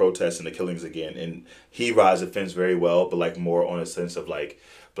talking about the protests and the killings again, and he rides the fence very well, but like more on a sense of like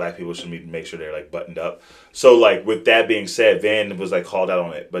black people should make sure they're like buttoned up. So like with that being said, Van was like called out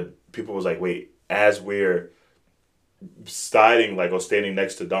on it, but people was like, wait, as we're standing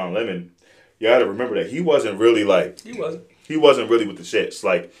next to Don Lemon, you got to remember that he wasn't really with the shits.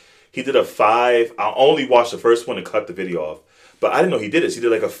 Like he did a 5. I only watched the first one and cut the video off, but I didn't know he did this. He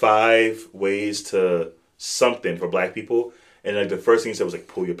did like a 5 ways to something for black people, and like the first thing he said was like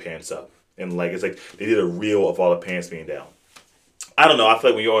pull your pants up, and like it's like they did a reel of all the pants being down. I don't know. I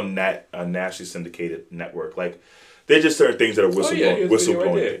feel like when you're on a nationally syndicated network, like there's just certain things that are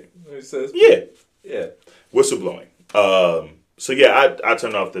whistleblowing. It says, yeah, whistleblowing. So yeah, I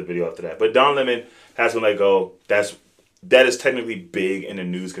turned off the video after that. But Don Lemon has been like, oh, that is technically big in the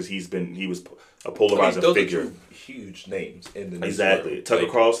news because he was a polarizing figure. Are two huge names in the news. Exactly. World. Tucker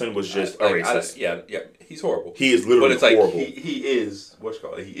Carlson was just a racist. Yeah, he's horrible. He is literally horrible. He is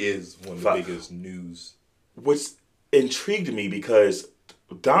He is one of the biggest news. What's intrigued me because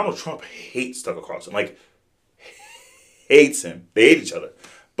Donald Trump hates Tucker Carlson. Like hates him. They hate each other.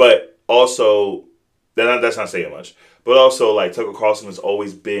 But also that's not saying much. But also like Tucker Carlson has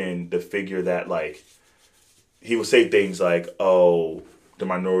always been the figure that like he would say things like, oh, the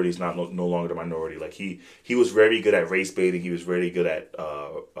minority is not no longer the minority. Like he was very good at race baiting. He was very good at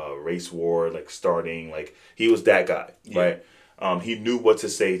race war, like starting. Like he was that guy, right? He knew what to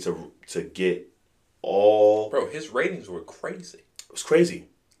say to get all. Bro, his ratings were crazy. It was crazy.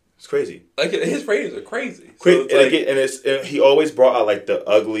 It's crazy. Like his ratings are crazy. So So and he always brought out like the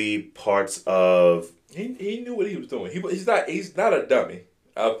ugly parts of. he knew what he was doing. He's not a dummy.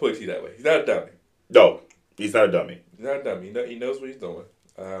 I'll put it to you that way. He's not a dummy. No, he's not a dummy. He's not a dummy. He knows what he's doing.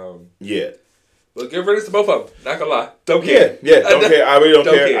 Yeah. But give riddance to both of them. Not gonna lie. Don't care. Yeah. Don't care. I really don't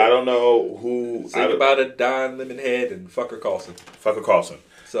care. I don't know who. Think about it. Don Lemonhead and Fucker Carlson. Fucker Carlson.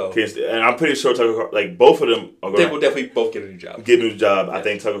 So, and I'm pretty sure like both of them are going. They will definitely both get a new job. Get a new job. Yeah. I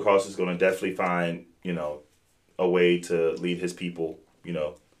think Tucker Carlson's going to definitely find a way to lead his people.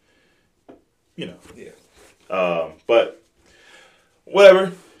 Yeah. But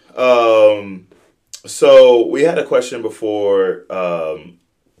whatever. So we had a question before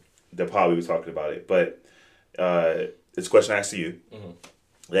that probably was talking about it, but it's a question I asked to you.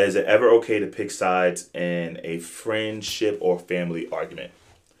 Mm-hmm. Is it ever okay to pick sides in a friendship or family argument?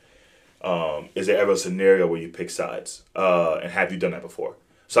 Is there ever a scenario where you pick sides? And have you done that before?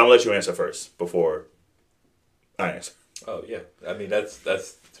 So I'm gonna let you answer first before I answer. Oh yeah, I mean that's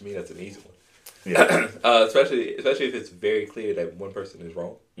to me that's an easy one. Yeah. Especially if it's very clear that one person is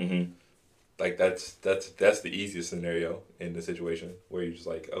wrong. Mm-hmm. Like that's the easiest scenario in the situation where you're just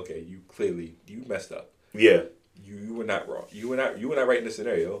like, okay, you messed up. Yeah. You were not wrong. You were not right in the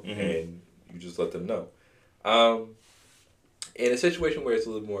scenario, mm-hmm. and you just let them know. In a situation where it's a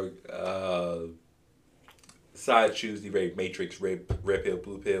little more side choose the very matrix, red pill,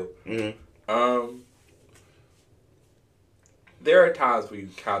 blue pill. Mm-hmm. There are times where you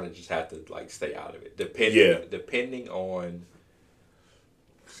kind of just have to like stay out of it, depending on,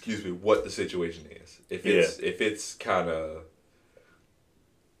 what the situation is. If it's kind of,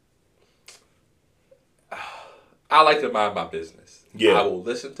 I like to mind my business. Yeah, I will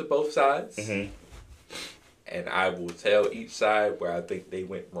listen to both sides. Mm-hmm. And I will tell each side where I think they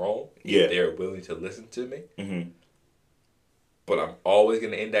went wrong. If they're willing to listen to me. Mm-hmm. But I'm always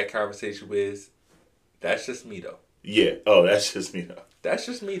going to end that conversation with, that's just me though. Yeah. Oh, that's just me though. That's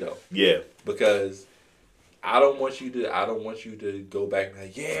just me though. Yeah. Because I don't want you to go back and be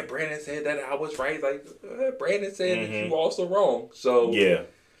like, yeah, Brandon said that I was right. Like, Brandon said mm-hmm. that you were also wrong. So yeah.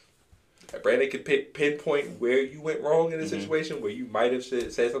 Brandon could pinpoint where you went wrong in a mm-hmm. situation where you might have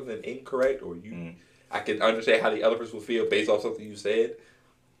said something incorrect, or you. Mm-hmm. I can understand how the other person will feel based off something you said.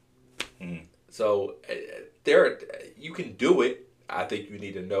 Mm. So you can do it. I think you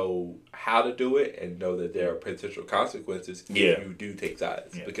need to know how to do it and know that there are potential consequences if you do take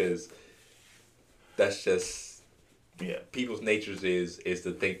sides, because that's just people's natures is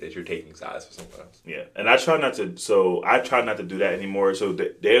to think that you're taking sides for someone else. Yeah, and I try not to. So I try not to do that anymore. So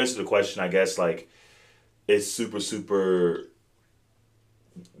the answer to the question, I guess, like, it's super.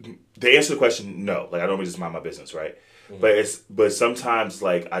 The answer to the question, no. Like, I don't really just mind my business, right? Mm-hmm. But sometimes,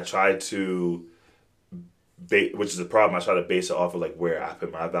 like, I try to, which is a problem, I try to base it off of, like, where I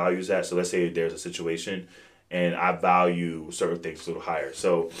put my values at. So let's say there's a situation and I value certain things a little higher.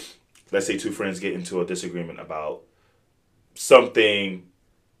 So let's say two friends get into a disagreement about something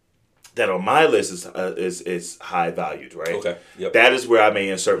that on my list is high valued, right? Okay. Yep. That is where I may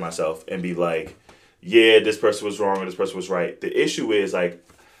insert myself and be like, yeah, this person was wrong or this person was right. The issue is, like,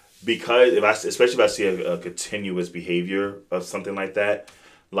 because especially if I see a continuous behavior of something like that,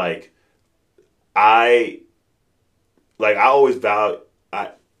 like, I always value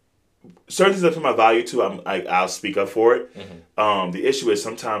certain things I put my value to. I'll speak up for it. Mm-hmm. The issue is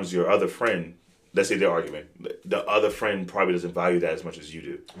sometimes your other friend, let's say they're arguing, the other friend probably doesn't value that as much as you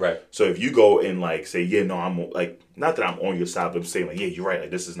do. Right. So if you go and, like, say, yeah, no, I'm like, not that I'm on your side, but I'm saying, like, yeah, you're right. Like,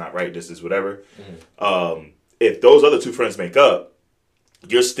 this is not right. This is whatever. Mm-hmm. If those other two friends make up,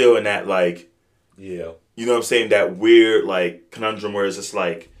 you're still in that, like, you know what I'm saying? That weird, like, conundrum where it's just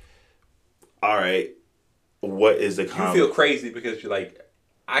like, all right, what is the You feel crazy because you're like,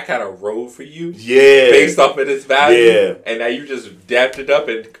 I kind of rode for you based off of this value, and now you just dapped it up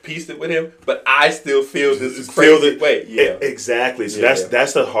and pieced it with him, but I still feel this crazy way. Yeah, exactly. So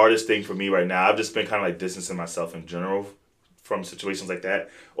that's the hardest thing for me right now. I've just been kind of like distancing myself in general from situations like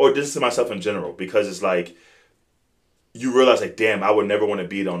that, or distancing myself in general, because it's like, you realize, like, damn, I would never want to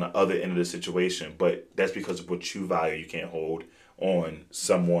be on the other end of the situation, but that's because of what you value. You can't hold on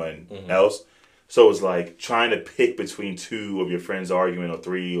someone else. So it's like trying to pick between two of your friends arguing, or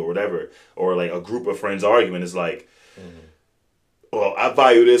three, or whatever, or like a group of friends arguing is like, well, I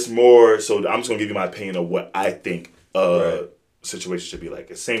value this more, so I'm just going to give you my opinion of what I think a situation should be like.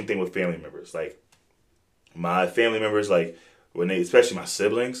 The same thing with family members. Like, my family members, like, when they, especially my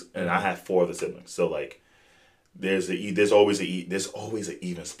siblings, and I have 4 of the siblings, so like there's always an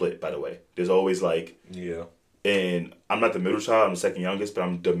even split. By the way, there's always like and I'm not the middle child. I'm the second youngest, but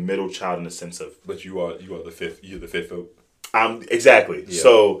I'm the middle child in the sense of. But you are the fifth. You're the fifth vote. Exactly. Yeah.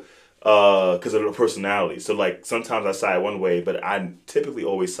 So because of the personality, so like sometimes I side one way, but I typically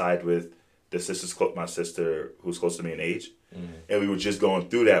always side with my sister who's close to me in age, and we were just going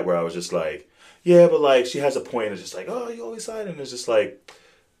through that where I was just like, yeah, but like she has a point, and it's just like, oh, you always side, and it's just like,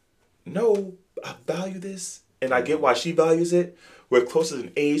 no, I value this, and I get why she values it. We're closer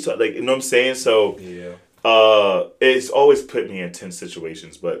in age, so like, you know what I'm saying? So it's always put me in tense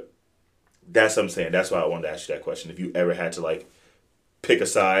situations, but that's what I'm saying. That's why I wanted to ask you that question. If you ever had to like pick a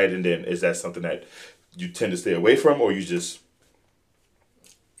side, and then is that something that you tend to stay away from, or you just?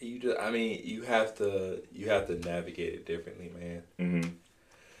 I mean, you have to navigate it differently, man. Mm-hmm.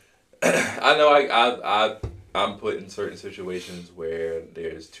 I know I'm put in certain situations where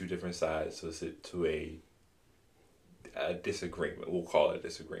there's 2 different sides to a disagreement. We'll call it a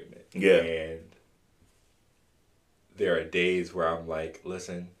disagreement. Yeah. And there are days where I'm like,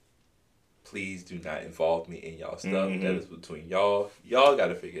 listen, please do not involve me in y'all stuff. Mm-hmm. That is between y'all. Y'all got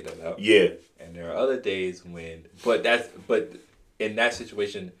to figure that out. Yeah. And there are other days when, but in that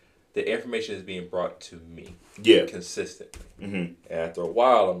situation, the information is being brought to me. Yeah. Consistently. Mm-hmm. And after a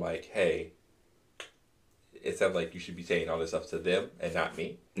while, I'm like, hey, it sounds like you should be saying all this stuff to them and not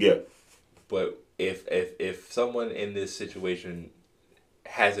me. Yeah. But if someone in this situation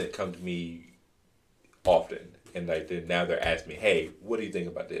hasn't come to me often, and like now they're asking me, hey, what do you think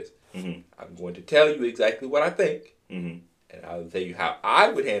about this? Mm-hmm. I'm going to tell you exactly what I think, Mm-hmm. and I'll tell you how I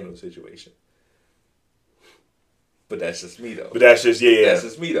would handle the situation. But that's just me, though. But that's just That's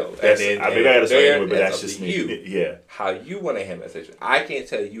just me, though. That's, and then, I mean, I gotta say, but that's that's up just to me. you. Yeah. How you want to handle that situation. I can't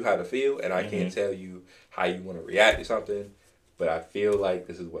tell you how to feel, and I can't tell you how you want to react to something. But I feel like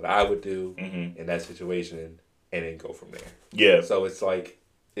this is what I would do in that situation, and then go from there. Yeah. So it's like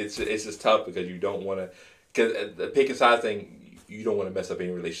it's just tough because you don't want to, because the pick a side thing. You don't want to mess up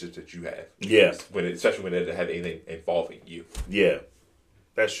any relationships that you have. Yeah. Especially when they have anything involving you. Yeah.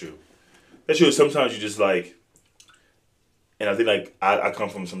 That's true. That's true. Sometimes you just like, and I think like I come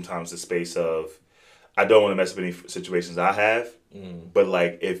from sometimes the space of I don't want to mess up any situations I have, but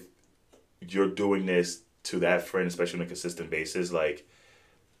like if you're doing this to that friend, especially on a consistent basis, like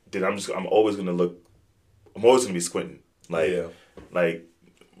then I'm always gonna be squinting. Like like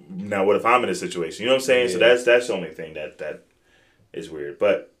now what if I'm in a situation? You know what I'm saying? Yeah. So that's the only thing that is weird.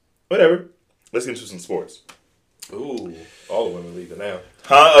 But whatever. Let's get into some sports. Ooh, all the women leaving now.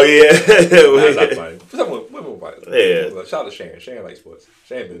 Huh? Oh yeah. Not funny. Some women fight. Yeah. Well, shout out to Sharon. Sharon likes sports.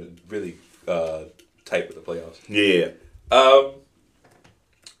 Sharon been really tight with the playoffs. Yeah.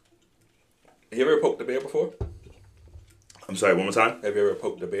 You ever poked a bear before? I'm sorry. One more time. Have you ever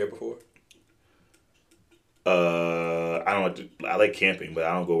poked a bear before? I don't I like camping, but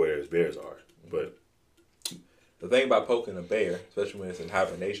I don't go where there's bears are. But The thing about poking a bear, especially when it's in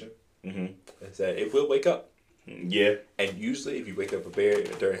hibernation, is that it will wake up. yeah. And usually, if you wake up a bear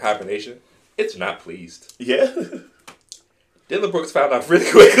during hibernation, it's not pleased. Yeah. Dylan Brooks found out really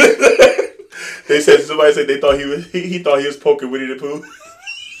quickly. Somebody said they thought he thought he was poking Winnie the Pooh.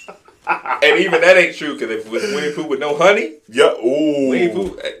 And even that ain't true, because if it was Winnie the Pooh with no honey, Yeah. Ooh. Winnie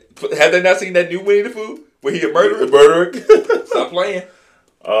the Pooh, have they not seen that new Winnie the Pooh? Where he a murderer? Murderer. Stop playing.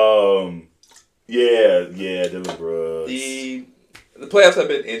 Yeah, Dylan Brooks. The playoffs have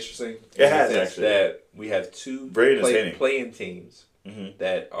been interesting. It has, in the sense actually. that we have 2 Very entertaining. playing teams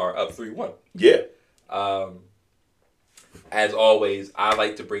that are up 3-1. Yeah. As always, I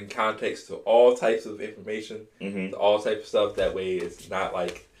like to bring context to all types of information, to all types of stuff. That way, it's not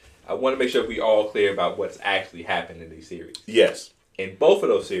like I want to make sure we all clear about what's actually happened in these series. Yes. In both of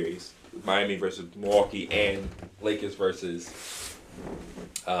those series, Miami versus Milwaukee and Lakers versus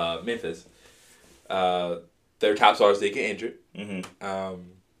Memphis, their top stars did get injured.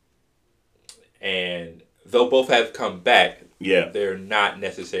 And though both have come back, they're not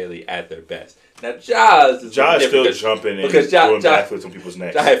necessarily at their best. Now, Ja's still jumping and because doing backflips on people's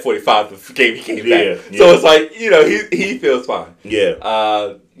necks. Ja had 45 the game he came back. Yeah. So it's like, he feels fine.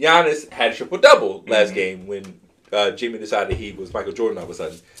 Yeah. Giannis had a triple-double last game when Jimmy decided he was Michael Jordan all of a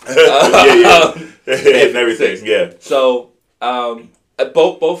sudden. And everything. Yeah. So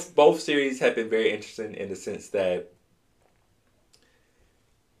both series have been very interesting in the sense that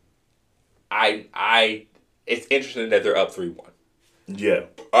it's interesting that they're up 3-1. Yeah.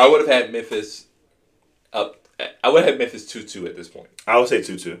 I would have had Memphis up. I would have Memphis 2-2 at this point. I would say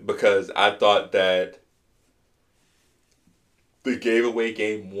 2-2. Because I thought that they gave away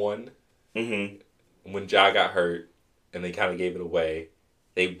game 1 when Ja got hurt, and they kind of gave it away.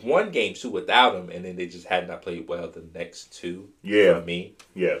 They won game 2 without him, and then they just had not played well the next 2. Yeah. For me.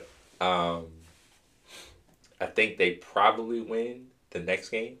 Yeah. I think they probably win the next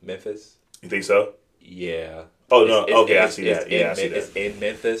game, Memphis. You think so? Yeah. Oh, no. Okay, I see that. Yeah, I see that. It's in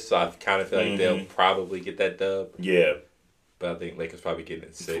Memphis, so I kind of feel like they'll probably get that dub. Yeah. But I think Lakers probably getting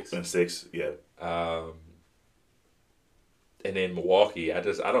it 6. And 6, yeah. And then Milwaukee, I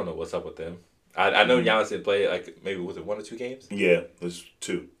don't know what's up with them. I know Giannis didn't play, like, maybe, was it 1 or 2 games? Yeah, there's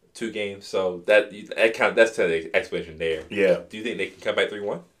 2. 2 games, so that's the explanation there. Yeah. Do you think they can come back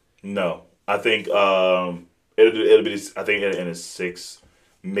 3-1? No. I think it'll be, I think in a 6,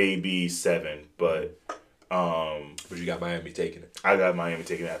 maybe 7, but... But you got Miami taking it. I got Miami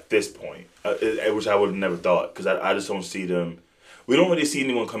taking it at this point, which I would have never thought, because I just don't see them. We don't really see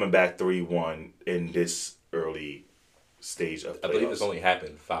anyone coming back 3-1 in this early stage of playoffs. I believe it's only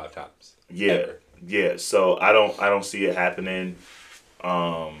happened 5 times. Yeah, ever. yeah. So I don't see it happening.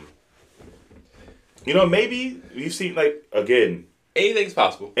 Maybe you've seen, like, again. Anything's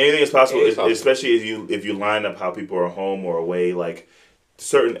possible. Anything is possible, especially if you line up how people are home or away. Like,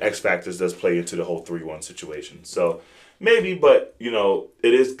 certain X factors does play into the whole 3-1 situation. So maybe, but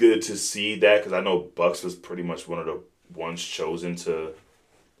it is good to see that, because I know Bucks was pretty much one of the ones chosen to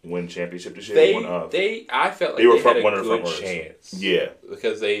win championship this year. I felt like they were had a one of the good front runners. chance. Yeah,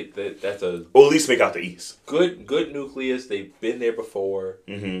 because that's a or at least make out the East. Good nucleus. They've been there before.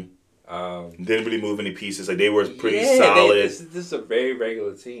 Mm-hmm. Didn't really move any pieces. Like, they were pretty solid. solid. This is a very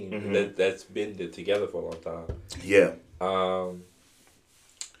regular team that's been together for a long time. Yeah.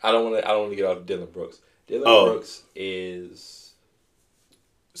 I don't want to get off Dylan Brooks. Brooks is,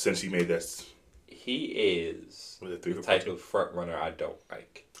 since he made that. He is the type of front runner I don't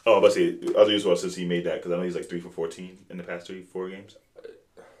like. Oh, but see, other usual since he made that, because I know he's like 3 for 14 in the past 4 games.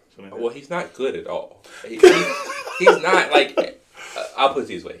 Well, he's not good at all. He's not like. I'll put it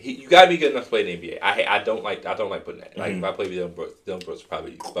this way: you gotta be good enough to play in the NBA. I don't like putting that. Like, if I play with Dylan Brooks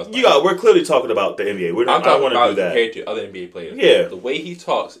probably. We're clearly talking about the NBA. I'm talking about do that compared to other NBA players. Yeah, the way he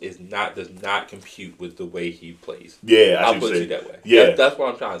talks does not compute with the way he plays. Yeah, I'll put it that way. Yeah, that's what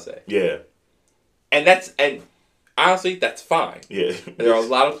I'm trying to say. Yeah, and honestly, that's fine. Yeah, there are a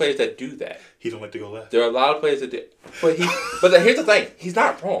lot of players that do that. He don't like to go left. There are a lot of players that do, but here's the thing: he's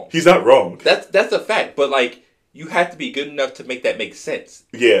not wrong. He's not wrong. That's a fact. But, like, you have to be good enough to make that make sense.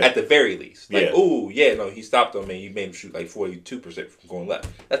 Yeah. At the very least. Like, yeah. he stopped him and you made him shoot like 42% from going left.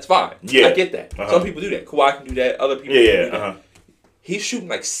 That's fine. Yeah. I get that. Some people do that. Kawhi can do that. Other people can do that. He's shooting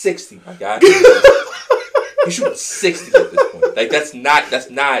like 60, my guy. He's shooting 60 at this point. Like, that's not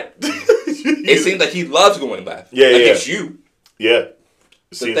it seems like he loves going left. Yeah, Against you. Yeah.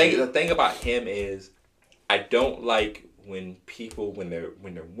 The thing about him is, I don't like when people, when they're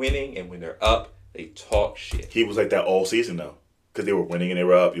winning and when they're up, they talk shit. He was like that all season, though. Because they were winning and they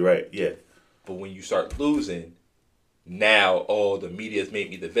were up. You're right. Yeah. But when you start losing, now, the media's made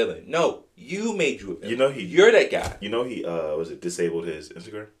me the villain. No, you made you a villain. You're that guy. He disabled his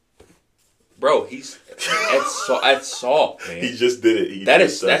Instagram? Bro, that's soft, man. He just did it.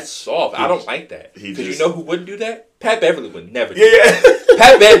 That's soft. I don't like that. Because you know who wouldn't do that? Pat Beverly would never do that. Yeah.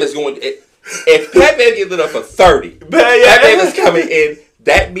 Pat Beverly's going... If Pat Beverly get lit up for 30, Pat Beverly's coming in,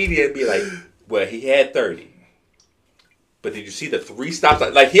 that media would be like... Well, he had 30. But did you see the 3 stops?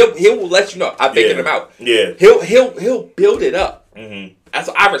 Like, he will let you know. I'm picking him out. Yeah. He'll build it up. Mm-hmm. That's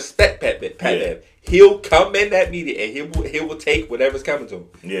why I respect Pat Bev. He'll come in that media and he will take whatever's coming to him.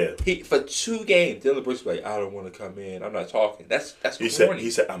 Yeah. For 2 games, Dylan Brooks was like, I don't want to come in. I'm not talking. That's corny. He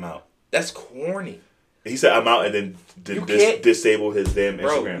said, I'm out. That's corny. He said, I'm out, and then disable his damn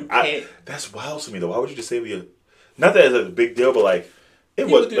Instagram. Bro, that's wild to me, though. Why would you disable your... Not that it's a big deal, but, like...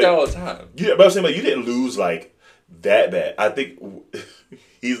 People do that all the time. Yeah, but I'm saying, like, you didn't lose, like, that bad. I think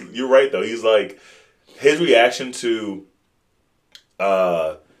you're right, though. He's like, his reaction to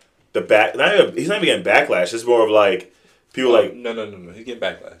the he's not even getting backlash. It's more of like people like no. He's getting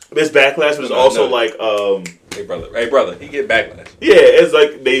backlash. It's backlash, but it's also like hey brother, he getting backlash. Yeah,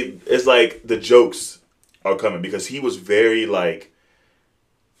 it's like the jokes are coming because he was very like,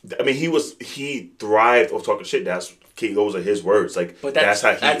 I mean, he thrived off talking shit. Those are his words. Like, but that's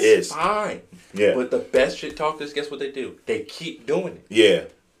how he is. That's fine. Yeah. But the best shit talkers, guess what they do? They keep doing it. Yeah.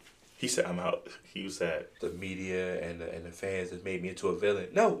 He said, I'm out. He was sad. The media and the fans have made me into a villain.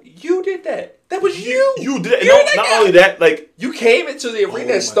 No, you did that. That was you. You did it. Not only that, like... You came into the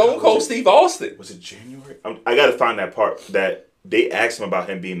arena as Stone Cold Steve Austin. Was it January? I got to find that part that they asked him about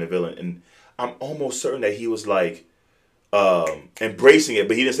him being the villain. And I'm almost certain that he was like embracing it.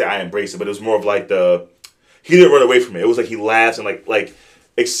 But he didn't say I embrace it. But it was more of like he didn't run away from it. It was like he laughs and like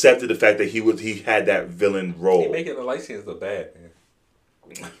accepted the fact that he had that villain role. He making the light skins look bad, man.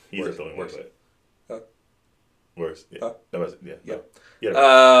 He's Worse, the only worse. one. Huh? Worse. Yeah. Huh? That was, yeah. Yeah.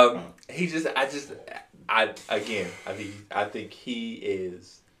 Yeah. He just, I think he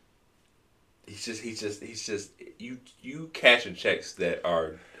is. He's just you cashing checks that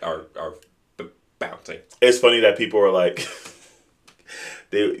are bouncing. It's funny that people are like,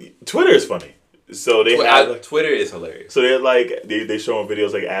 Twitter is funny. So they have Twitter is hilarious. So they're like they showing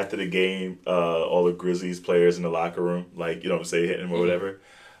videos like after the game, all the Grizzlies players in the locker room, like, you know what I'm saying, hitting them or whatever.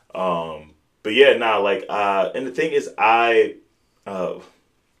 But yeah, nah, like and the thing is, I don't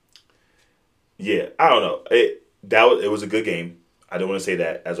know. It was a good game. I don't want to say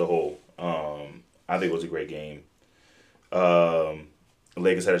that as a whole. I think it was a great game. The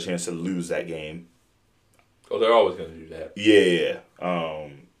Lakers had a chance to lose that game. Oh, they're always going to do that. Yeah.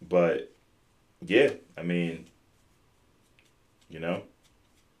 But yeah, I mean, you know,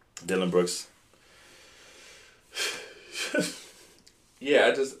 Dylan Brooks. Yeah,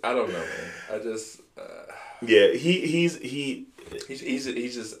 I don't know, man. Yeah, he's the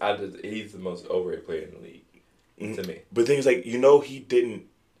most overrated player in the league to me. But things like, you know, he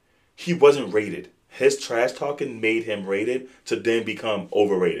wasn't rated. His trash talking made him rated to then become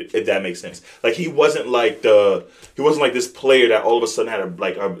overrated, if that makes sense. Like, he wasn't like this player that all of a sudden had you know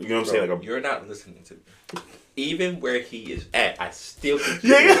what I'm saying? You're not listening to me. Even where he is at, I still think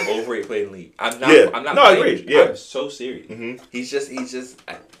Yeah, he's yeah. an overrated player in the league. I'm not. No, I agree. Yeah. I'm so serious. Mm-hmm. He's just.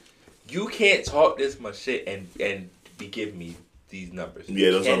 You can't talk this much shit and be giving me these numbers.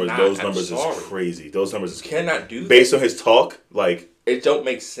 Yeah, those numbers is sorry. crazy. Those numbers is Cannot do that. based on his talk, like, it don't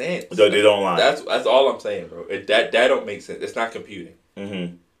make sense. they don't lie. That's all I'm saying, bro. That don't make sense. It's not computing.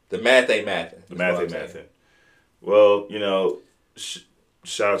 Mm-hmm. The math ain't mathing. The math ain't mathing. Well, you know,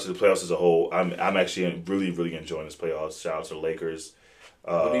 shout out to the playoffs as a whole. I'm actually really, really enjoying this playoffs. Shout out to the Lakers.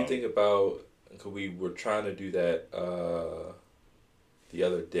 What do you think about? Cause we were trying to do that the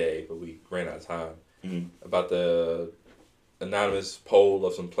other day, but we ran out of time. Mm-hmm. About the anonymous poll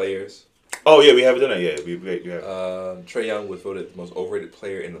of some players. Oh yeah, we haven't done that yet. We have. Trae Young was voted the most overrated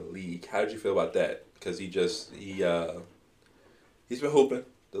player in the league. How did you feel about that? Because he's been hooping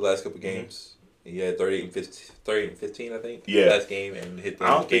the last couple games. He had 30 and 15, I think. Yeah. Last game and hit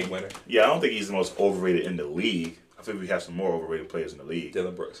the game winner. Yeah, I don't think he's the most overrated in the league. I think we have some more overrated players in the league.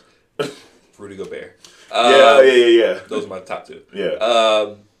 Dylan Brooks, Rudy Gobert. Yeah. Those are my top two. Yeah.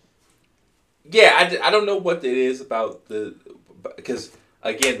 I don't know what it is about because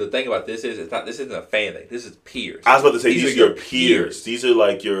again, the thing about this is this isn't a fan thing. This is peers. I was about to say these are your peers. These are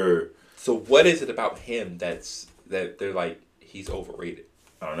like your. So what is it about him that they're like he's overrated?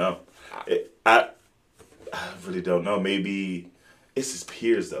 I don't know. I really don't know. Maybe it's his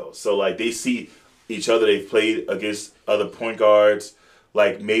peers though. So like they see each other. They've played against other point guards.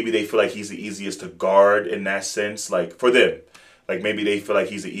 Like maybe they feel like he's the easiest to guard in that sense. Like for them, like maybe they feel like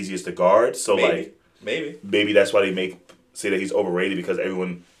he's the easiest to guard. So maybe that's why they say that he's overrated, because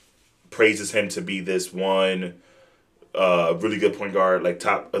everyone praises him to be this one really good point guard, like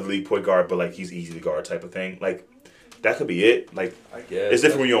top elite point guard, but like he's easy to guard type of thing. Like that could be it. Like I guess it's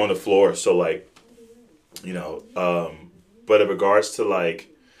different when you're on the floor. So like, you know, but in regards to like,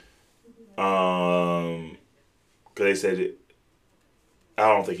 because they said I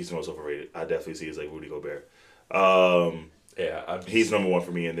don't think he's the most overrated. I definitely see he's like Rudy Gobert. He's number one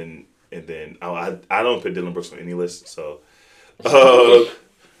for me, and then I don't put Dylan Brooks on any list, so I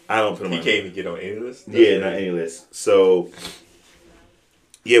don't put him. He can't even get on any list. Yeah, not any list. So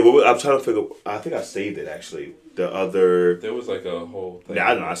yeah, I'm trying to figure. I think I saved it actually. There was like a whole thing. Yeah,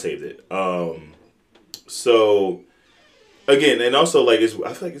 I know I saved it. So again, and also like I feel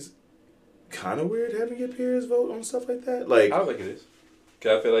like it's kind of weird having your peers vote on stuff like that. Like I don't think it is.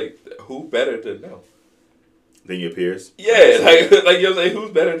 Cause I feel like who better to know than your peers? Yeah, like you know what I'm saying.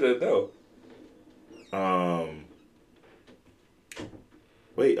 Who's better to know?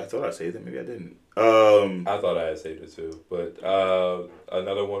 Wait, I thought I saved it. Maybe I didn't. I thought I had saved it too, but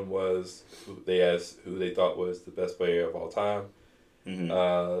another one was they asked who they thought was the best player of all time. Mm-hmm.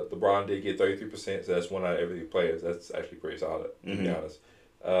 LeBron did get 33%, so that's one out of every player. That's actually pretty solid, to be honest.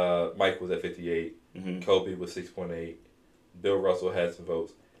 Mike was at 58. Mm-hmm. Kobe was 6.8. Bill Russell had some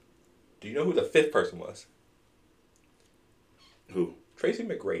votes. Do you know who the fifth person was? Who? Tracy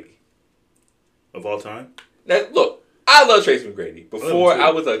McGrady. Of all time? Now, look, I love Tracy McGrady. Before I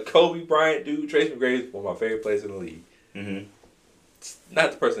was a Kobe Bryant dude, Tracy McGrady is one of my favorite players in the league. Mm-hmm. It's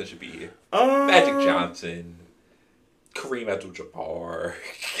not the person that should be here. Magic Johnson, Kareem Abdul-Jabbar.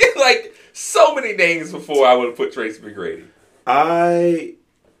 Like, so many names before I would have put Tracy McGrady. That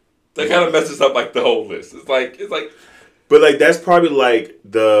kind of messes up like the whole list. It's like But like that's probably like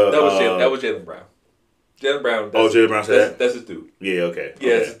the that was Jaylen Brown. Jaylen Brown. Jaylen Brown said that? That's his dude. Yeah, okay.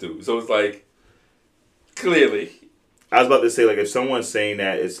 Yeah, that's his dude. So it's like clearly. I was about to say like if someone's saying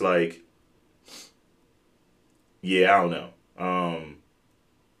that, it's like, yeah, I don't know.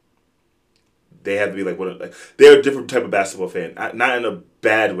 They have to be like they're a different type of basketball fan, not in a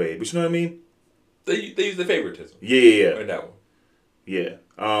bad way, but you know what I mean. They use the favoritism. Yeah. In that one. Yeah.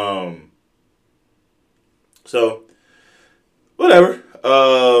 So, whatever.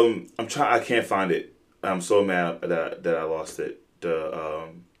 I'm trying. I can't find it. I'm so mad that I lost it. The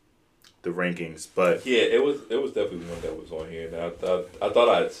rankings, but yeah, it was definitely one that was on here. And I thought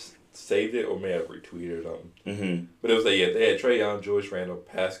I saved it or may have retweeted or something. Mm-hmm. But it was like they had Trae Young, Julius Randle,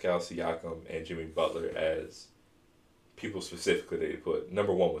 Pascal Siakam, and Jimmy Butler as people specifically they put.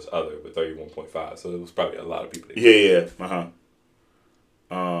 Number one was other with 31.5, so it was probably a lot of people. Yeah.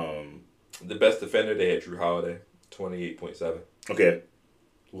 The best defender they had Drew Holiday, 28.7. Okay.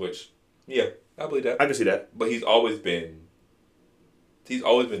 Which, yeah, I believe that. I can see that. But he's always been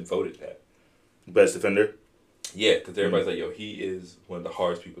voted that Best defender. Yeah, because everybody's like, yo, he is one of the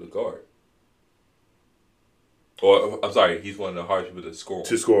hardest people to guard. Or I'm sorry, he's one of the hardest people to score on.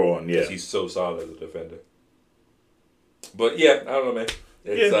 To score on, yeah. Because he's so solid as a defender. But yeah, I don't know, man.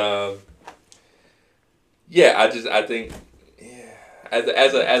 It's I think as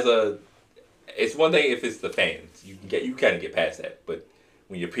a it's one thing if it's the fans. You kind of get past that. But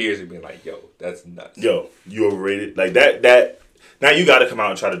when your peers are being like, yo, that's nuts. Yo, you overrated. Like that now you gotta come out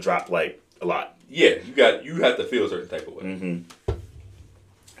and try to drop like a lot. Yeah, you have to feel a certain type of way. Mm-hmm.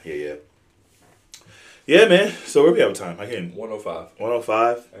 Yeah. Yeah, man. So where we have time? I can 105.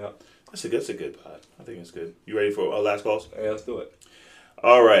 105? Yeah. That's a good pod. I think it's good. You ready for our last calls? Yeah, let's do it.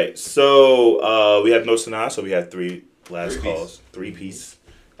 All right. So we have no Sanaa, so we have three last calls. Three-piece.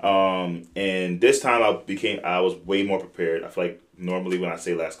 And this time I was way more prepared. I feel like normally when I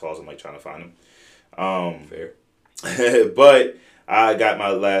say last calls, I'm like trying to find them. Fair. But I got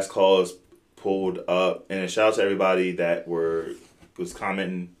my last calls pulled up, and a shout out to everybody that was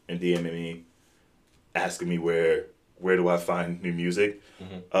commenting and DMing me, asking me where do I find new music.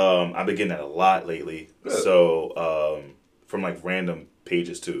 Mm-hmm. I've been getting that a lot lately. Good. So from like random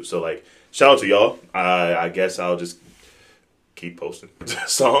pages too. So like shout out to y'all. I guess I'll just keep posting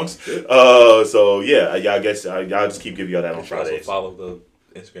songs. So yeah, I guess I'll just keep giving y'all that on Fridays. Also follow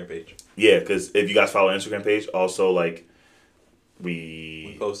the Instagram page. Yeah, because if you guys follow the Instagram page, also like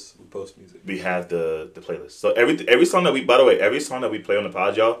we post music. We have the playlist. So every song that every song that we play on the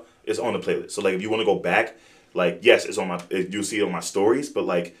pod, y'all, is on the playlist. So like if you want to go back, like yes, it's on you'll see it on my stories, but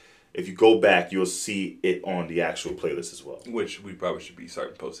like if you go back, you'll see it on the actual playlist as well. Which we probably should be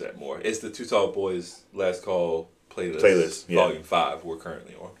starting to post that more. It's the Too Tall Boyz Last Call playlist yeah. Volume 5 we're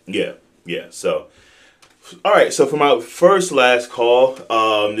currently on. Yeah. So all right, so for my last call,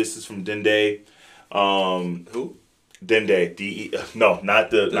 this is from Dende. Who? Dende, D-E, no, not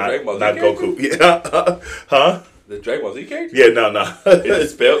Goku. Character? Yeah. Huh? The Dragon Ball Z character? Yeah, no. Is it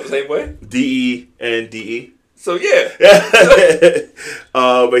spelled the same way? D-E-N-D-E. So yeah.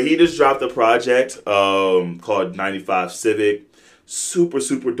 But he just dropped a project called 95 Civic. Super,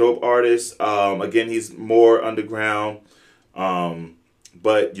 super dope artist. Again, he's more underground.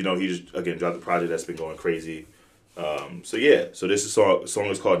 But, you know, he just, again, dropped a project that's been going crazy. So yeah. So this song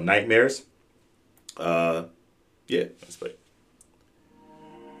is called Nightmares. Yeah, let's play.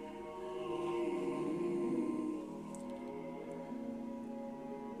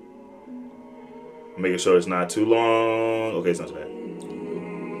 Making sure it's not too long. Okay, it's not too bad.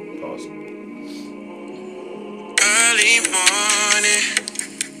 Pause. Early morning,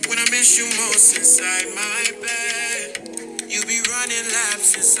 when I miss you most inside my bed, you be running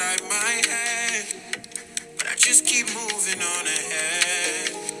laps inside my head, but I just keep moving on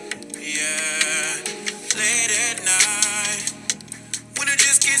ahead. Yeah. Late at night, when I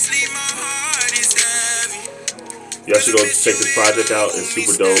just can't sleep, my heart is heavy. Y'all should go check this project out. It's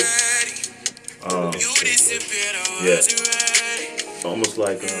super dope. Yeah. Almost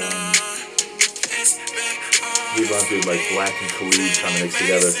like we run through like Black and Khalid kind of mixed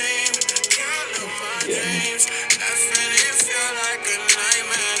together. Yeah.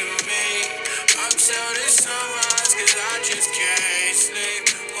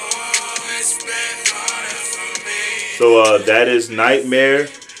 So that is Nightmare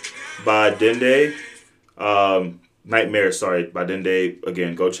by Dende. Nightmare, sorry, by Dende.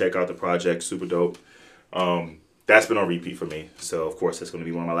 Again, go check out the project. Super dope. That's been on repeat for me. So, of course, that's going to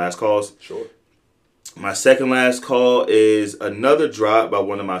be one of my last calls. Sure. My second last call is another drop by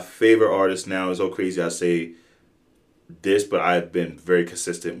one of my favorite artists now. It's so crazy I say this, but I've been very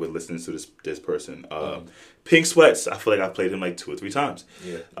consistent with listening to this person. Pink Sweats. I feel like I've played him like 2 or 3 times.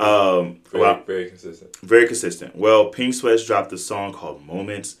 Yeah. Very consistent. Very consistent. Well, Pink Sweats dropped a song called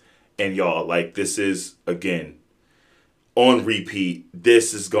Moments, and y'all, like, this is, again, on repeat.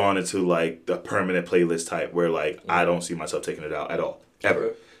 This has gone into like the permanent playlist type where like I don't see myself taking it out at all,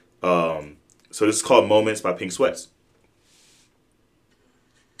 ever. So this is called Moments by Pink Sweats.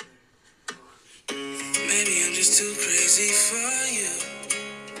 Maybe I'm just too crazy for you.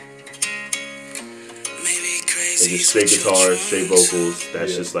 Maybe crazy. It's just straight guitar, straight vocals.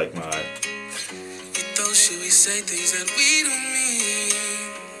 That's just like my. Though should we say things that we don't mean?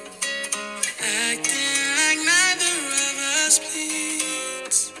 Acting like neither of us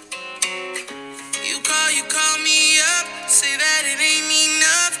please. You call me up, say that it ain't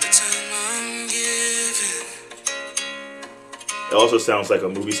enough. The time I'm giving. It also sounds like a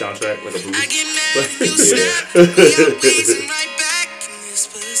movie soundtrack, like a movie. I get mad when you snap me up, blazing right back in this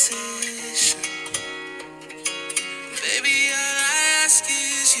position. Baby, all I ask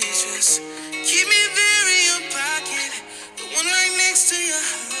is you just keep me there in your pocket, the one right next to your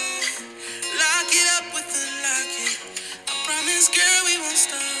heart. Lock it up with the locket. I promise, girl, we won't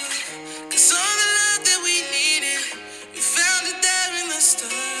stop. 'Cause all the love that we needed, we found it there in the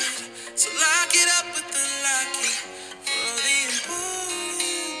start. So lock it up with the locket for all the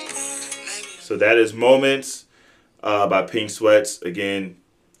important parts. So that is Moments by Pink Sweats. Again,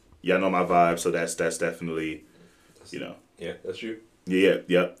 y'all know my vibe, so that's definitely, you know. Yeah, that's you.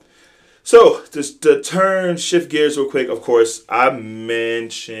 Yeah. So, just to shift gears real quick, of course, I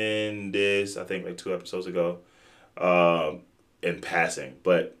mentioned this, I think, like 2 episodes ago, in passing.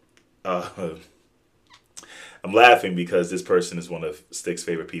 But I'm laughing because this person is one of Stik's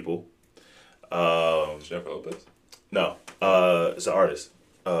favorite people. Jennifer Lopez? No, it's an artist.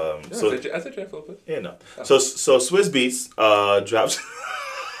 I said Jennifer Lopez. Yeah, no. So Swiss Beats dropped...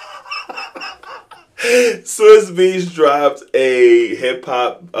 Swiss Beats dropped a hip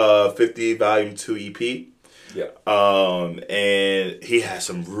hop 50 volume 2 EP. Yeah. And he has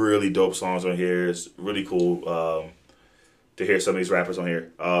some really dope songs on here. It's really cool to hear some of these rappers on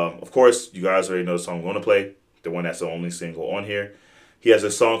here. Of course, you guys already know the song I'm going to play, the one that's the only single on here. He has a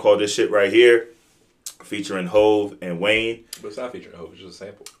song called This Shit Right Here, featuring Hove and Wayne. But it's not featuring Hove, it's just a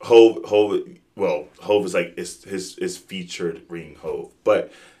sample. Hove is like is featured ring Hove,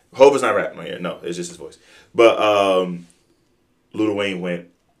 but Hove is not rapping on here. No, it's just his voice. But Lil Wayne went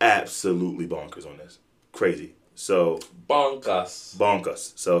absolutely bonkers on this. Crazy. So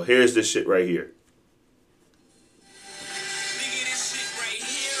bonkers. So here's this shit right here. Nigga, this shit right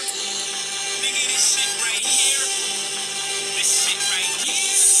here. Nigga, this shit right here. This shit right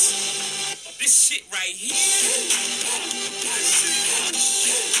here. This shit right here.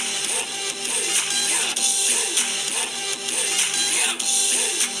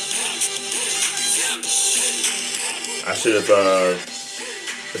 I should have,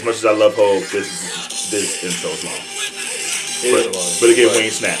 as much as I love Hove, this intro's long. But again,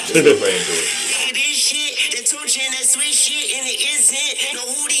 Wayne snapped. This shit, that torture and that sweet shit, and it isn't no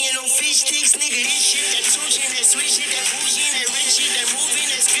hoodie and no fish sticks, nigga. This shit, that torture and that sweet shit, that bougie and that rich shit, that moving,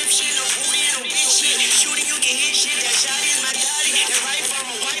 that script shit, no booty and no bitch shit. Shooting, you can hit shit, that shot is my daddy, that right from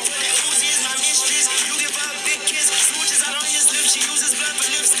my wife, but that Uzi is my mistress. You give her a big kiss, smooches out on your lips, she uses blood for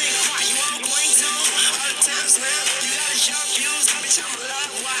lipstick. Why you on going to all the time, slam? You got a sharp fuse, bitch, I'm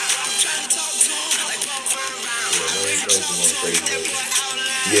alive. Why? I'm trying to talk to him like Paul Fine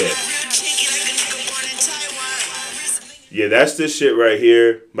Yeah. Yeah, that's this shit right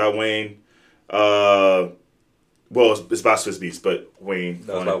here by Wayne. Well, it's by Swiss Beats, but Wayne.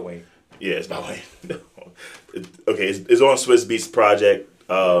 No, it's by Wayne. Yeah, it's by Wayne. Okay, it's on Swiss Beats project.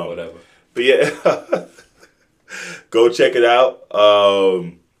 Whatever. But yeah, go check it out.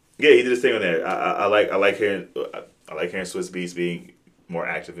 Yeah, he did his thing on there. I like hearing Swiss Beats being more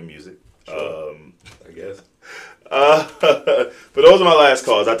active in music. Sure. I guess. But those are my last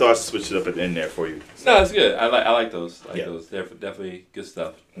calls. I thought I should switch it up at the end there for you. No, it's good. I like those. Those. They're definitely good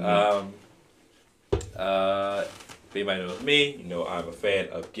stuff. Mm-hmm. If anybody knows me, you know I'm a fan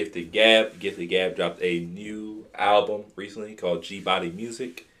of Gifted Gab. Gifted Gab dropped a new album recently called G Body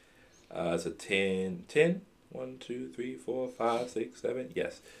Music. It's a 10, 1, 2, 3, 4, 5, 6, 7.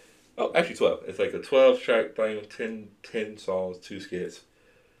 Yes. Oh, actually 12. It's like a 12-track thing, 10 songs, 2 skits.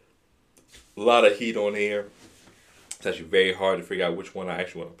 A lot of heat on here. It's actually very hard to figure out which one I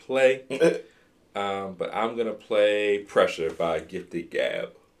actually want to play. But I'm going to play Pressure by Gifted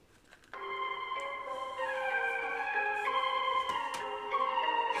Gab.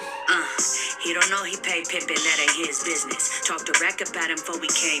 He don't know he paid Pippin, that ain't his business. Talked a rack about him before we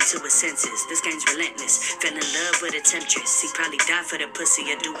came to his senses. This game's relentless. Fell in love with a temptress. He probably died for the pussy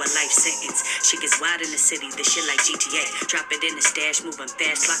or do a life sentence. Shit gets wild in the city, this shit like GTA. Drop it in the stash, moving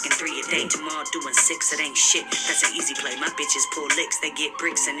fast, clocking 3 a day. Tomorrow doing 6, it ain't shit. That's an easy play. My bitches pull licks, they get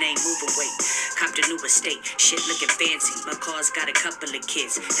bricks and they ain't moving weight. Copped a new estate, shit looking fancy. My car's got a couple of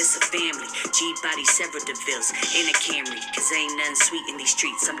kids. This a family. G body several DeVilles in a Camry. Cause ain't nothing sweet in these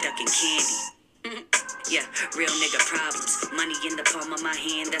streets. I'm ducking candy. Yeah, real nigga problems. Money in the palm of my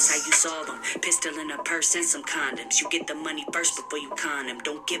hand, that's how you solve them. Pistol in a purse and some condoms. You get the money first before you con them.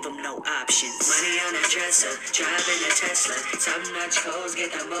 Don't give them no options. Money on a dresser, driving a Tesla. Top-notch clothes,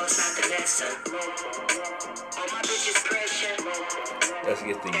 get the most, not the lesser. All my bitches pressure. Let's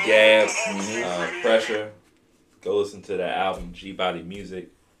get the Gab, Pressure. Go listen to that album, G Body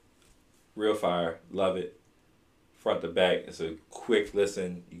Music. Real fire, love it. Front to back, it's a quick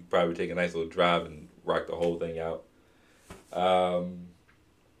listen. You can probably take a nice little drive and rock the whole thing out.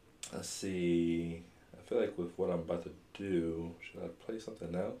 Let's see. I feel like with what I'm about to do, should I play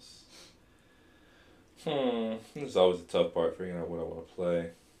something else? This is always the tough part, figuring out what I want to play.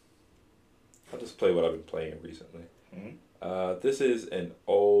 I'll just play what I've been playing recently. This is an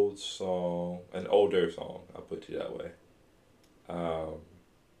old song, an older song, I'll put it that way.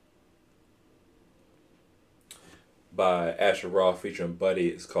 By Asher Roth featuring Buddy.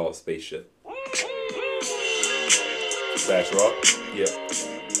 It's called Spaceship. Asher Roth? Yeah.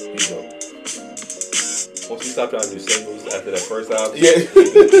 He's dope. Once you stop trying to do singles after that first album,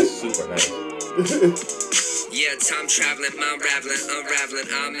 it's super nice. Yeah, time traveling, mind raveling,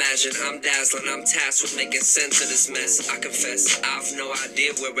 unraveling, I imagine, I'm dazzling, I'm tasked with making sense of this mess. I confess, I've no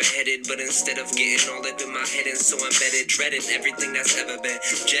idea where we're headed, but instead of getting all up in my head and so embedded, dreading everything that's ever been,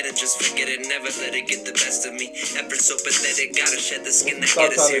 jetting, just forget it, never let it get the best of me. Effort so pathetic, gotta shed the skin that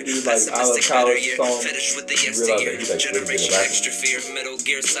get us here. Pessimistic better year, fetish with the yesteryear, generation extra fear, Metal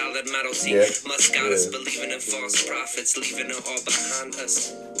Gear, solid metal team, must got us believing in false prophets, leaving it all behind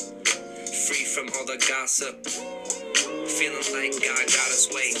us. Free from all the gossip, feeling like God got us.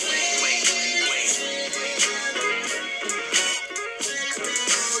 Wait.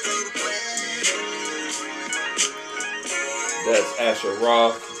 That's Asher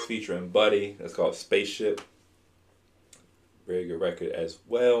Roth featuring Buddy. That's called Spaceship. Very good record as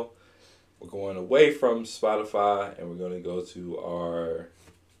well. We're going away from Spotify and we're going to go to our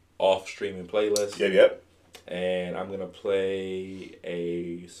off streaming playlist. Yep. And I'm going to play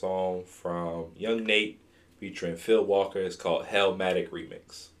a song from Young Nate featuring Phil Walker. It's called Hellmatic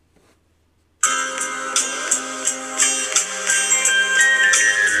Remix.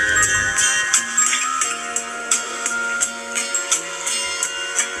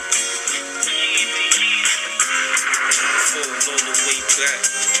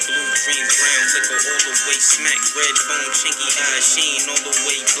 Smack, red bone, chinky eyes, she ain't all the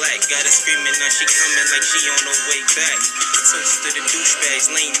way black. Got her screaming, now she coming like she on her way back. Toast to the douchebags,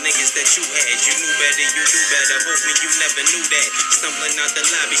 lame niggas that you had. You knew better, you do better. Hoping you never knew that. Stumbling out the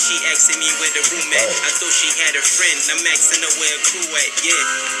lobby, she asking me where the room at. I thought she had a friend, I'm asking her where a crew at. Yeah,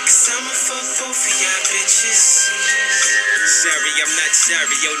 cause I'ma fuck both of y'all bitches. Sorry, I'm not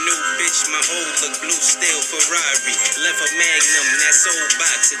sorry. Yo, new bitch, my old look blue, still Ferrari. Left a Magnum, that's old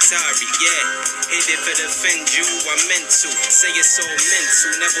box Atari. Yeah, hit it for the offend you, I meant to. Say it's all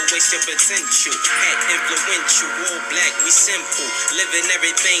mental, never waste your potential. Hat influential, all black, we simple. Living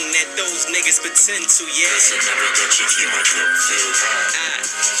everything that those niggas pretend to, yeah. That's another that you keep my cup filled high.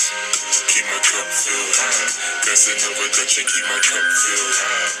 Keep my cup filled high. That's another that you keep my cup filled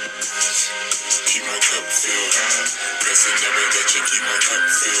high. Keep my cup filled high. That's another that you keep my cup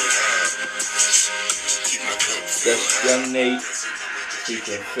filled high. Keep my cup filled high. That's Young Nate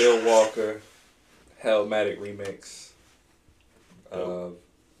featuring Phil Walker. Hellmatic Remix.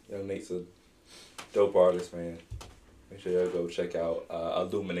 Young Nate's a dope artist, man. Make sure y'all go check out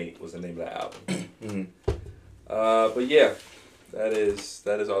Illuminate was the name of that album. But yeah, that is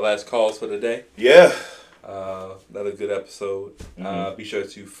our last calls for the day. Yeah. Another good episode. Be sure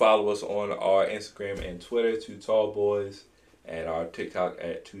to follow us on our Instagram and Twitter, Too Tall Boyz, and our TikTok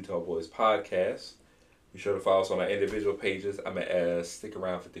at Too Tall Boyz Podcast. Be sure to follow us on our individual pages. I'm at Stik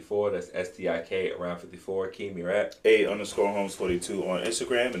around 54. That's STIK around 54. Keem, you're at A_Holmes42 on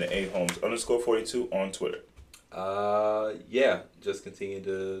Instagram and A_Holmes_42 on Twitter. Yeah. Just continue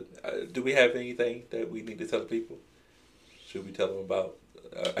to. Do we have anything that we need to tell people? Should we tell them about?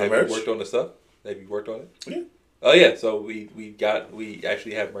 Have you worked on the stuff? Have you worked on it? Yeah. Oh yeah. So we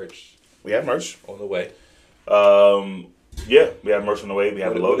actually have merch. We have merch on the way. Yeah, we have merch on the way. We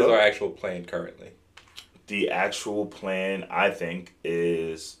have a logo. What is our actual plan currently? The actual plan, I think,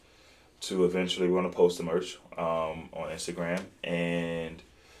 is to eventually we're gonna post the merch on Instagram, and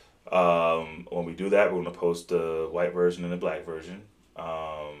when we do that, we're gonna post the white version and the black version.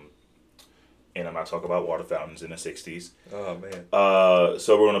 And I'm not talking about water fountains in the 60s. Oh, man.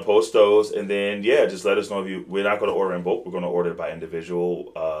 So we're going to post those. And then, yeah, just let us know if you... We're not going to order in bulk. We're going to order by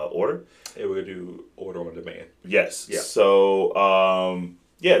individual order. Yeah, we're going to do order on demand. Yes. Yeah. So,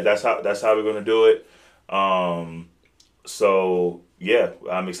 yeah, that's how we're going to do it. So, yeah,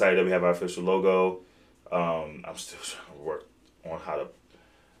 I'm excited that we have our official logo. I'm still trying to work on how to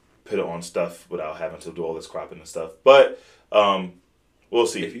put it on stuff without having to do all this cropping and stuff. But... we'll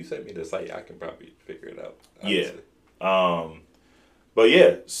see. If you send me the site, I can probably figure it out. Honestly. Yeah. But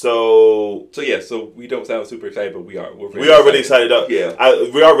yeah, so we don't sound super excited, but we are. We are really excited. Yeah.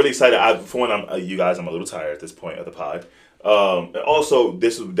 We are really excited. For one, you guys, I'm a little tired at this point of the pod. Also,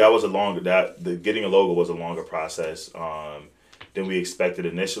 getting a logo was a longer process than we expected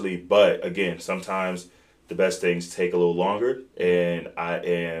initially. But again, sometimes the best things take a little longer, and I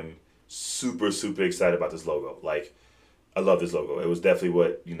am super, super excited about this logo. Like, I love this logo. It was definitely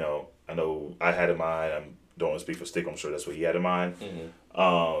what, I know I had in mind. I don't want to speak for Stik. I'm sure that's what he had in mind.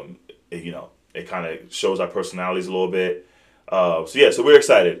 Mm-hmm. It kind of shows our personalities a little bit. So we're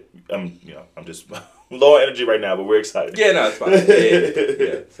excited. I'm just low on energy right now, but we're excited. Yeah, no, it's fine.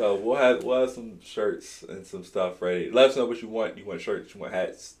 Yeah. So we'll have some shirts and some stuff ready. Let us know what you want. You want shirts, you want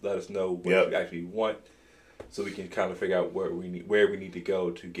hats. Let us know what you actually want, so we can kind of figure out where we need to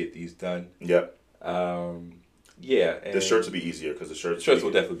go to get these done. Yep. Yeah, and the shirts will be easier because the shirts will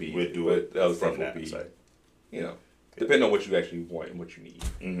definitely be. We'll do it those from will that be, side. Depending on what you actually want and what you need.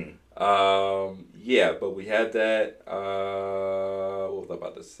 Mm-hmm. But we had that. What was I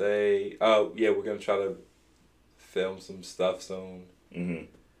about to say? Oh, yeah, we're gonna try to film some stuff soon.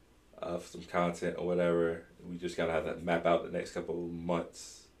 Mm-hmm. Some content or whatever. We just gotta have that map out the next couple of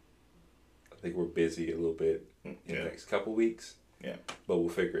months. I think we're busy a little bit in the next couple weeks. Yeah, but we'll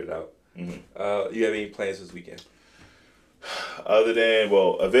figure it out. Mm-hmm. You have any plans this weekend? Other than,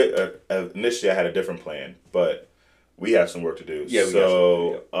 initially I had a different plan, but we have some work to do. Yeah, we got some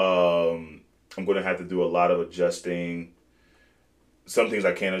work to do. I'm going to have to do a lot of adjusting. Some things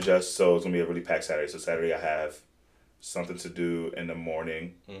I can't adjust, so it's going to be a really packed Saturday. So Saturday I have something to do in the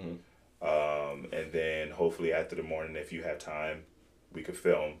morning. Mm-hmm. And then hopefully after the morning, if you have time, we could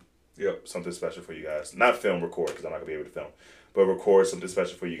film something special for you guys. Not film, record, because I'm not going to be able to film. But record something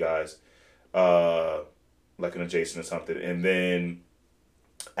special for you guys, like an adjacent or something. And then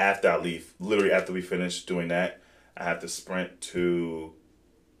after I leave, literally after we finish doing that, I have to sprint to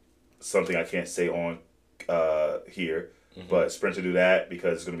something I can't say on here, but sprint to do that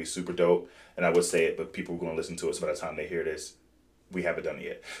because it's going to be super dope. And I would say it, but people are going to listen to it. So by the time they hear this, we haven't done it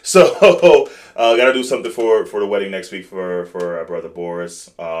yet. So got to do something for the wedding next week for our brother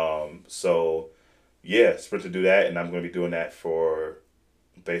Boris. Sprint to do that, and I'm going to be doing that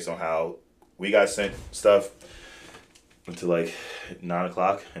based on how we got sent stuff until like 9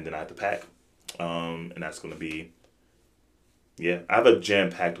 o'clock, and then I have to pack. And that's going to be, I have a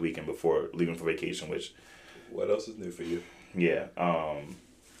jam-packed weekend before leaving for vacation, which... What else is new for you? Yeah,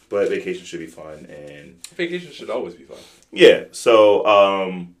 but vacation should be fun, and... Vacation should always be fun. Yeah,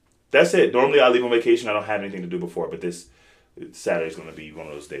 so that's it. Normally I leave on vacation, I don't have anything to do before, but this Saturday's going to be one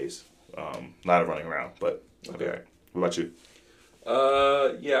of those days. A lot of running around, but okay. All right. What about you?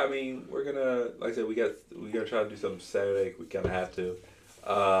 I mean, we're gonna, like I said, we're gonna try to do something Saturday. We kind of have to,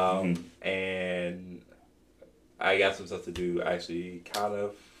 and I got some stuff to do. Actually, kind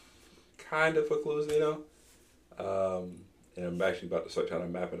of for closing, and I'm actually about to start trying to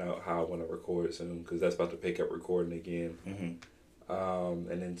mapping out how I want to record soon because that's about to pick up recording again. Mm-hmm.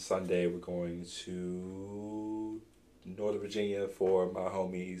 And then Sunday we're going to Northern Virginia for my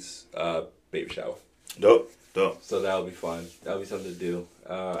homie's baby shower. Dope. So that'll be fun. That'll be something to do.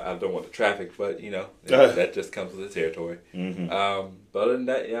 I don't want the traffic, but that just comes with the territory. Mm-hmm. But other than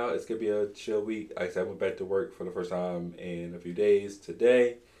that, it's gonna be a chill week. Like I said, I went back to work for the first time in a few days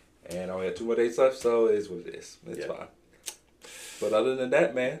today, and I only have 2 more days left, so it is what it is. It's fine. But other than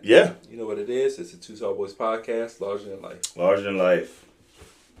that, man, you know what it is. It's a Too Tall Boyz podcast, larger than life. Larger than life.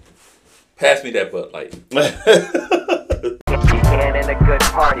 Pass me that Bud Light.